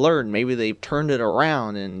actually learned. Maybe they've turned it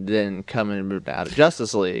around, and then coming out of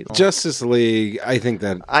Justice League. Justice League, I think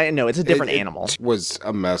that... I know, it's a different animal. It was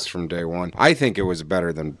a mess from day one. I think it was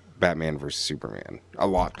better than Batman vs. Superman. A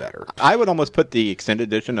lot better. I would almost put the extended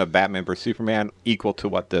edition of Batman vs. Superman equal to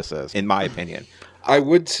what this is, in my opinion. I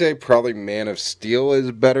would say probably Man of Steel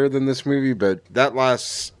is better than this movie, but that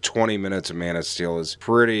last 20 minutes of Man of Steel is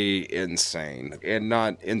pretty insane. And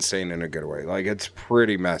not insane in a good way. Like, it's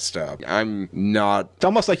pretty messed up. I'm not... It's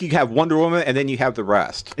almost like you have Wonder Woman and then you have the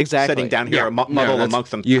rest. Exactly. Sitting down here muddled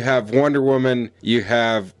amongst them. You have Wonder Woman, you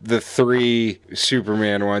have the 3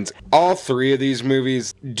 Superman ones. All 3 of these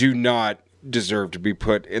movies do not deserve to be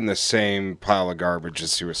put in the same pile of garbage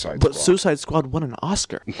as Suicide Squad. But Suicide Squad won an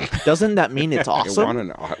Oscar. Doesn't that mean it's awesome? It won an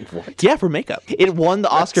what? Yeah, for makeup. It won the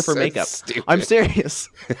Oscar for so makeup. stupid. I'm serious.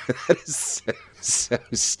 That is so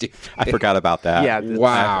stupid. I forgot about that. Yeah,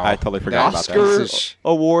 Wow. I totally forgot about Oscar that.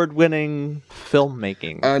 award-winning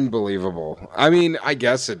filmmaking. Unbelievable. I mean, I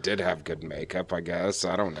guess it did have good makeup, I guess.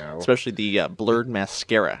 I don't know. Especially the blurred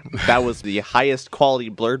mascara. That was the highest quality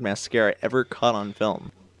blurred mascara ever caught on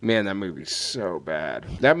film. Man, that movie's so bad.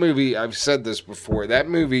 That movie, I've said this before, that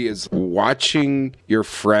movie is watching your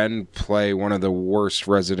friend play one of the worst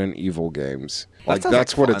Resident Evil games. Well, Like, that sounds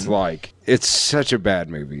that's like what fun. it's like. It's such a bad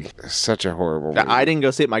movie. Such a horrible movie. I didn't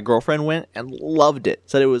go see it. My girlfriend went and loved it.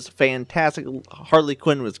 Said it was fantastic. Harley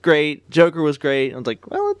Quinn was great. Joker was great. I was like,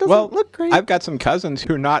 well, it doesn't look great. I've got some cousins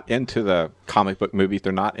who are not into the comic book movies.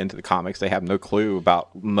 They're not into the comics. They have no clue about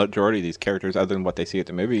majority of these characters other than what they see at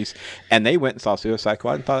the movies. And they went and saw Suicide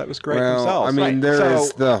Squad and thought it was great themselves. I mean, Right. there is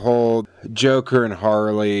So- the whole Joker and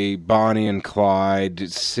Harley, Bonnie and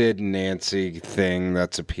Clyde, Sid and Nancy thing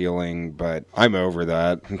that's appealing, but I'm over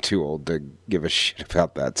that. I'm too old to give a shit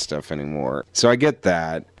about that stuff anymore. So I get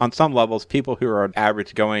that. on some levels, people who are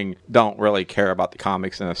average going don't really care about the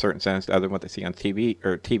comics in a certain sense other than what they see on TV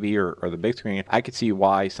or the big screen. I could see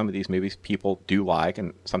why some of these movies people do like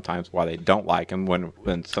and sometimes why they don't like them when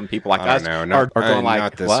some people like I us don't know. are going like,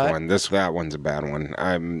 not this what? one. That one's a bad one.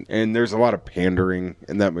 And there's a lot of pandering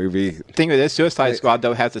in that movie. The thing with this, Suicide Squad,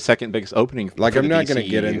 though, has the second biggest opening. Like, for I'm the not going to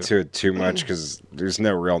get DCEU. into it too much because there's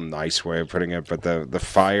no real nice way of putting it, but the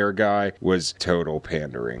fire guy was total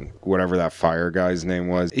pandering. Whatever that fire guy's name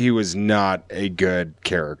was, he was not a good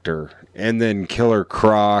character. And then Killer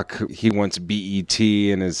Croc, he wants BET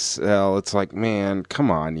in his cell. It's like, man,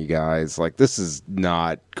 come on, you guys. Like, this is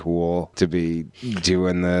not cool to be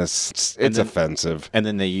doing this. It's then- offensive. And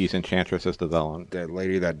then they use Enchantress as the villain. That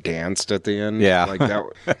lady that danced at the end. Yeah. Like that.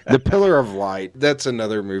 The Pillar of Light. That's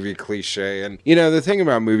another movie cliche. And, you know, the thing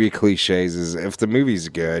about movie cliches is if the movie's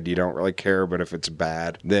good, you don't really care. But if it's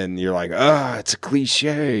bad, then you're like, it's a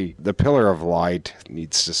cliche. The Pillar of Light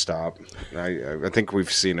needs to stop. I think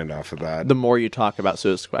we've seen enough of that. The more you talk about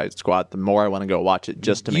Suicide Squad, the more I want to go watch it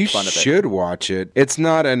just to make fun of it. You should watch it. It's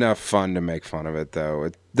not enough fun to make fun of it, though.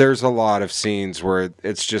 There's a lot of scenes where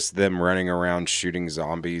it's just them running around shooting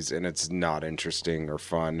zombies, and it's not interesting or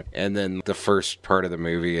fun. And then the first part of the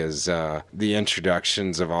movie is the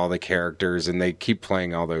introductions of all the characters, and they keep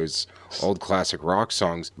playing all those old classic rock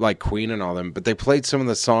songs like Queen and all them, but they played some of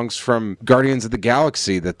the songs from Guardians of the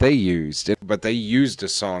Galaxy that they used. But they used a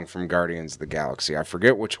song from Guardians of the Galaxy. I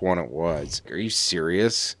forget which one it was. Are you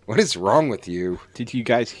serious? What is wrong with you? Did you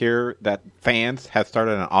guys hear that fans have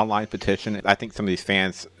started an online petition? I think some of these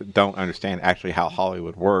fans don't understand actually how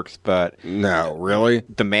Hollywood works, but No, really?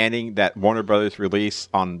 demanding that Warner Brothers release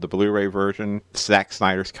on the Blu-ray version Zack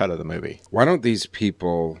Snyder's cut of the movie. Why don't these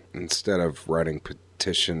people, instead of writing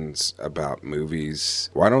petitions about movies,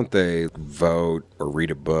 why don't they vote or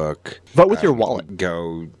read a book? Vote with your wallet.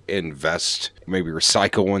 Go invest, maybe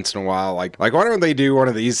recycle once in a while. Like why don't they do one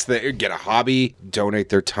of these things? Get a hobby, donate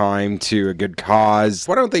their time to a good cause.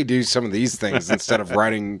 Why don't they do some of these things instead of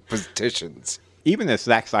writing petitions? Even if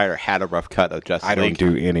Zack Snyder had a rough cut of Justice I don't League,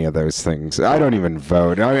 do any of those things. I don't even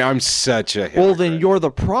vote. I mean, I'm such a Well, hypocrite. then you're the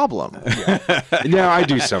problem. No, I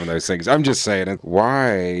do some of those things. I'm just saying it.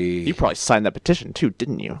 Why? You probably signed that petition too,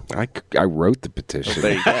 didn't you? I wrote the petition.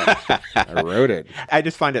 There you go. I wrote it. I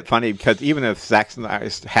just find it funny because even if Zack Snyder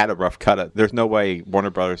had a rough cut of, there's no way Warner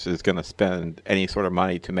Brothers is going to spend any sort of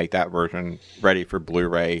money to make that version ready for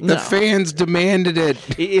Blu-ray. No. The fans demanded it.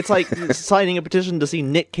 It's like signing a petition to see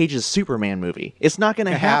Nick Cage's Superman movie. It's not going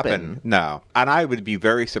to happen. No. And I would be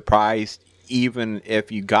very surprised even if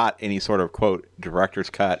you got any sort of, quote, director's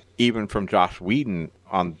cut, even from Josh Whedon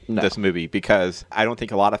on No. this movie, because I don't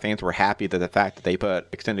think a lot of fans were happy that the fact that they put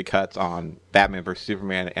extended cuts on Batman vs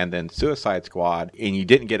Superman and then Suicide Squad, and you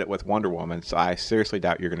didn't get it with Wonder Woman. So I seriously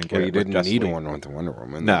doubt you're going to get Well, it. you didn't with Justice need League. one with Wonder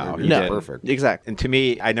Woman. No, That movie you was didn't. perfect. Exactly. And to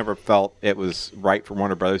me, I never felt it was right for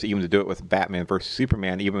Warner Brothers even to do it with Batman vs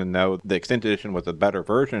Superman, even though the extended edition was a better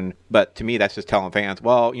version. But to me, that's just telling fans,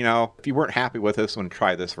 well, if you weren't happy with this one,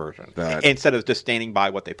 try this version. Instead of just standing by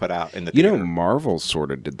what they put out in the theater. Marvel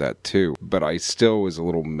sort of did that too, but I still was a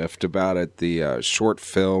little miffed about it. The short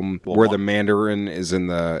film where the Mandarin is in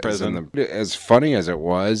the prison. As funny as it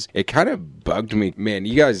was, it kind of bugged me. Man,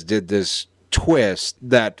 you guys did this twist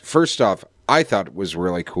that, first off, I thought it was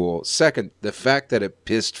really cool. Second, the fact that it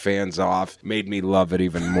pissed fans off made me love it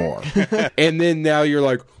even more. And then now you're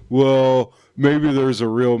like, well, maybe there's a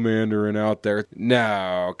real Mandarin out there.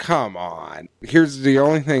 No, come on. Here's the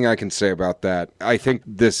only thing I can say about that. I think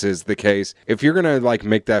this is the case. If you're going to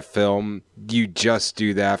make that film, you just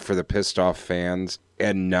do that for the pissed off fans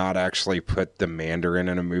and not actually put the Mandarin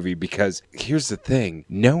in a movie, because here's the thing.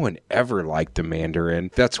 No one ever liked the Mandarin.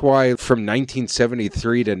 That's why from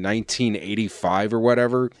 1973 to 1985 or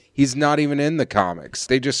whatever, he's not even in the comics.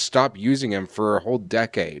 They just stopped using him for a whole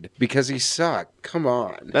decade because he sucked. Come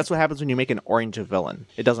on. That's what happens when you make an orange a villain.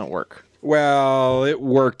 It doesn't work. Well, it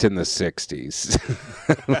worked in the 60s.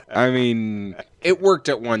 I mean, it worked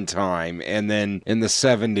at one time, and then in the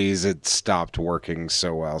 70s it stopped working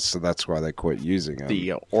so well, so that's why they quit using him.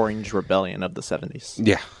 The Orange Rebellion of the 70s.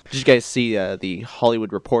 Yeah. Did you guys see the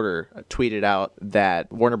Hollywood Reporter tweeted out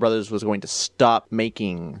that Warner Brothers was going to stop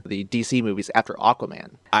making the DC movies after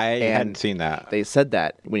Aquaman? I hadn't seen that. They said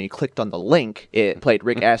that when you clicked on the link, it played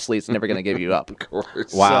Rick Astley's Never Gonna Give You Up. Of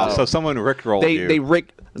course. Wow. So someone rickrolled you.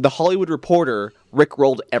 The Hollywood Reporter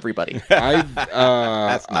rickrolled everybody.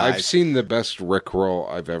 I've seen the best Rickroll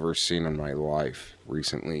I've ever seen in my life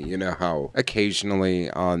recently. You know how occasionally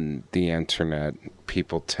on the internet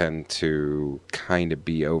people tend to kind of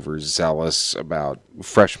be overzealous about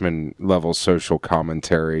freshman level social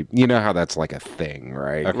commentary. You know how that's like a thing,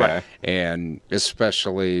 right? Okay. Right. And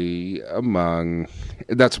especially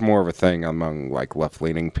that's more of a thing among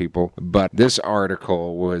left-leaning people. But this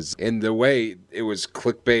article was, in the way it was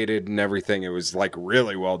clickbaited and everything, it was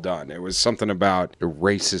really well done. It was something about the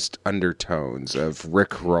racist undertones of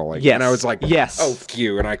Rickrolling. Yes. And I was like, yes. Oh, f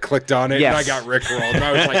you. And I clicked on it Yes. and I got Rickrolled. And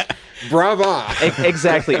I was like, brava.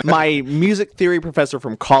 Exactly. My music theory professor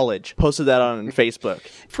from college posted that on Facebook.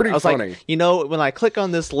 Pretty I was funny. like, when I click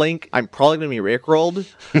on this link, I'm probably going to be rickrolled,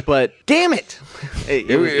 but damn it.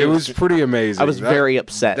 It was pretty amazing. I was very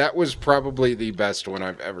upset. That was probably the best one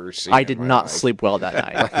I've ever seen. I did in my not life. sleep well that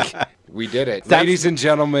night. We did it. That's- Ladies and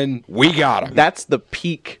gentlemen, we got him. That's the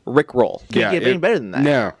peak rickroll. Can't get any better than that.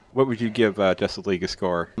 No. What would you give Justice League a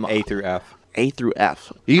score? A through F? A through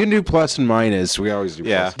F. You can do plus and minus. We always do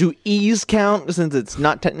Yeah. plus. Do E's count since it's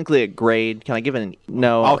not technically a grade? Can I give it an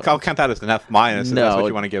no? I'll count that as an F minus if that's No. what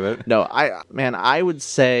you want to give it. No, I would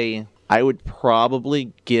say I would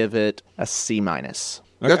probably give it a C minus.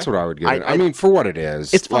 That's what I would give it. I I mean, for what it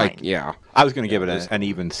is. It's fine. Yeah. I was going to give it an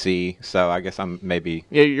even C, so I guess I'm maybe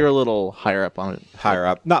You're a little higher up on it. higher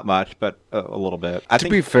up. Not much, but a little bit. I To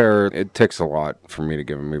think be fair, it takes a lot for me to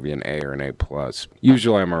give a movie an A or an A plus.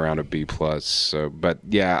 Usually I'm around a B plus. So, but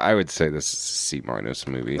yeah, I would say this is a C minus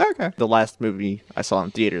movie. okay. The last movie I saw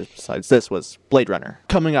in theaters besides this was Blade Runner.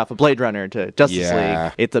 Coming off of Blade Runner to Justice Yeah.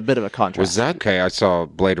 League, it's a bit of a contrast. Was that okay? I saw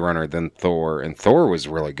Blade Runner, then Thor, and Thor was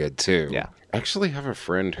really good too. Yeah. I actually have a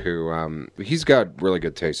friend who he's got really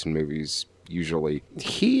good taste in movies. Usually,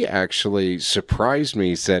 he actually surprised me.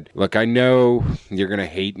 He said, "Look, I know you're gonna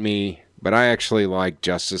hate me, but I actually like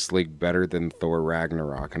Justice League better than Thor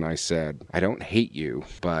Ragnarok." And I said, "I don't hate you,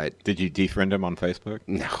 but Did you defriend him on Facebook?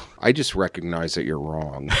 no, I just recognize that you're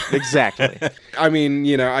wrong." Exactly. I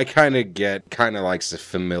mean, I kind of likes the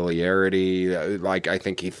familiarity. I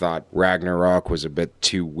think he thought Ragnarok was a bit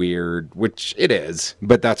too weird, which it is,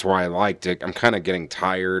 but that's why I liked it. I'm kind of getting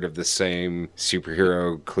tired of the same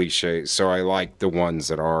superhero cliche, so I like the ones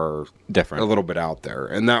that are Different. a little bit out there,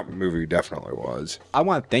 and that movie definitely was. I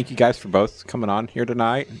want to thank you guys for both coming on here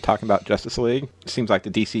tonight and talking about Justice League. It seems like the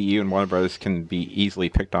DCU and Warner Brothers can be easily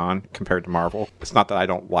picked on compared to Marvel. It's not that I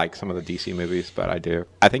don't like some of the DC movies, but I do.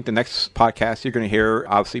 I think the next podcast you're going to hear,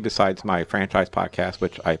 obviously besides my franchise podcast,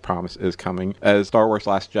 which I promise is coming, is Star Wars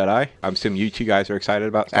Last Jedi. I'm assuming you two guys are excited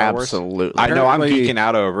about Star Wars. Absolutely. I know I'm Apparently- geeking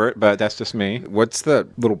out over it, but that's just me. What's that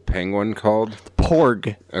little penguin called?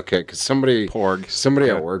 Porg. Okay, because somebody Porg.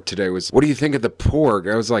 at work today was, what do you think of the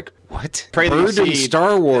Porg? I was like, what? Pray that Bird you in see-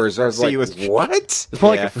 Star Wars. I was see like, was- what? It's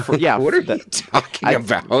more Yeah. like a What are you talking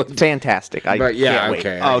about? Fantastic. But yeah, can't wait.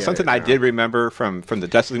 okay. Oh, get something it I now. did remember from the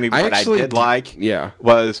Justice League movie I that I actually did like yeah.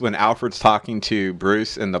 was when Alfred's talking to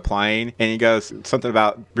Bruce in the plane, and he goes something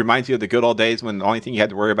about, reminds you of the good old days when the only thing you had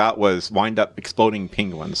to worry about was wind up exploding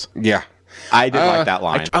penguins. Yeah. I did like that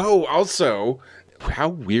line. Also, how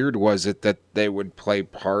weird was it that they would play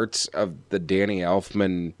parts of the Danny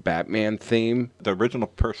Elfman Batman theme? The original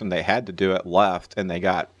person they had to do it left, and they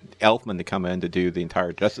got Elfman to come in to do the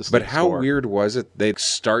entire Justice But League how score. weird was it? They'd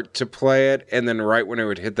start to play it, and then right when it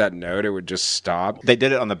would hit that note, it would just stop. They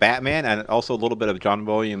did it on the Batman, and also a little bit of John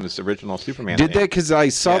Williams' original Superman. Did they? theme. Because I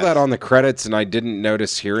saw Yes. that on the credits, and I didn't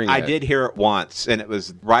notice hearing it. I did hear it once, and it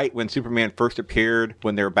was right when Superman first appeared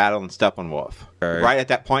when they were battling Steppenwolf. Okay. Right at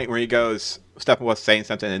that point where he goes, Steppenwolf saying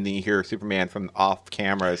something, and then you hear Superman from off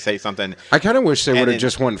camera say something. I kind of wish they And would have then-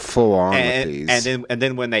 just went full on And, with these. and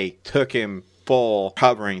then when they took him full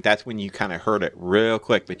covering, that's when you kind of heard it real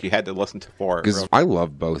quick, but you had to listen for it. Because real- I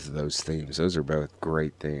love both of those themes. Those are both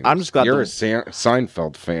great themes. I'm just glad you're the- a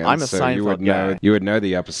Seinfeld fan. I'm a so you would Seinfeld know. guy. You would know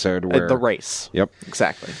the episode where The race. Yep.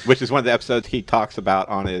 Exactly. Which is one of the episodes he talks about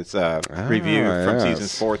on his review from yes.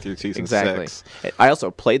 seasons 4 through season Exactly. 6. I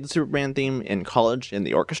also played the Superman theme in college in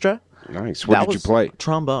the orchestra. Nice. What That did you was play?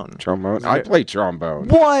 Trombone. Trombone. I play trombone.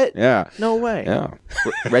 What? Yeah. No way. Yeah.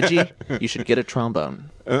 Reggie, you should get a trombone.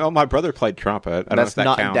 Oh, my brother played trumpet. I don't know if that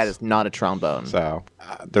not counts. that is not a trombone. So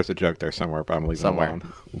there's a joke there somewhere, but I'm leaving Somewhere. it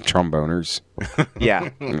alone. Tromboners. Yeah.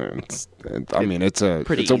 It's a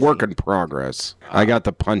Pretty it's a work easy. in progress. I got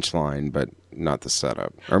the punchline, but not the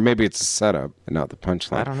setup. Or maybe it's a setup and not the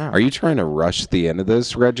punchline. I don't know. Are you trying to rush the end of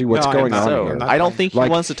this, Reggie? What's No, I'm going not. on So here? not- I don't think he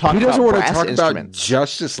wants to talk he about doesn't want to brass talk about instruments.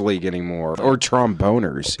 Justice League anymore or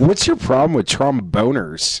tromboners. What's your problem with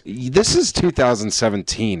tromboners? This is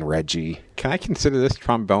 2017, Reggie. Can I consider this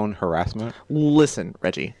trombone harassment? Listen,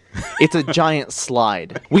 Reggie. It's a giant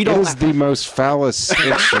slide. We It don't is the most phallus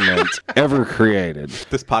instrument ever created.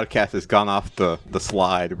 This podcast has gone off the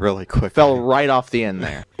slide really quick. fell right off the end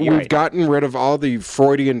there. You're We've right. gotten rid of all the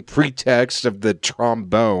Freudian pretext of the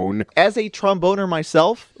trombone. As a tromboner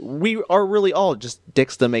myself, we are really all just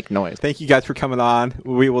dicks that make noise. Thank you guys for coming on.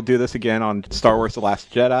 We will do this again on Star Wars The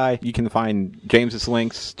Last Jedi. You can find James's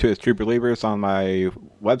links to his True Believers on my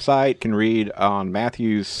website. You can read on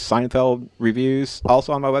Matthew's Seinfeld reviews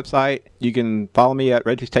also on my website. You can follow me at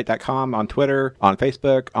reggiestate.com on Twitter, on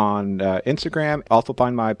Facebook, on Instagram. Also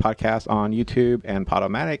find my podcast on YouTube and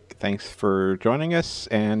Podomatic. Thanks for joining us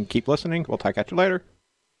and keep listening. We'll talk at you later.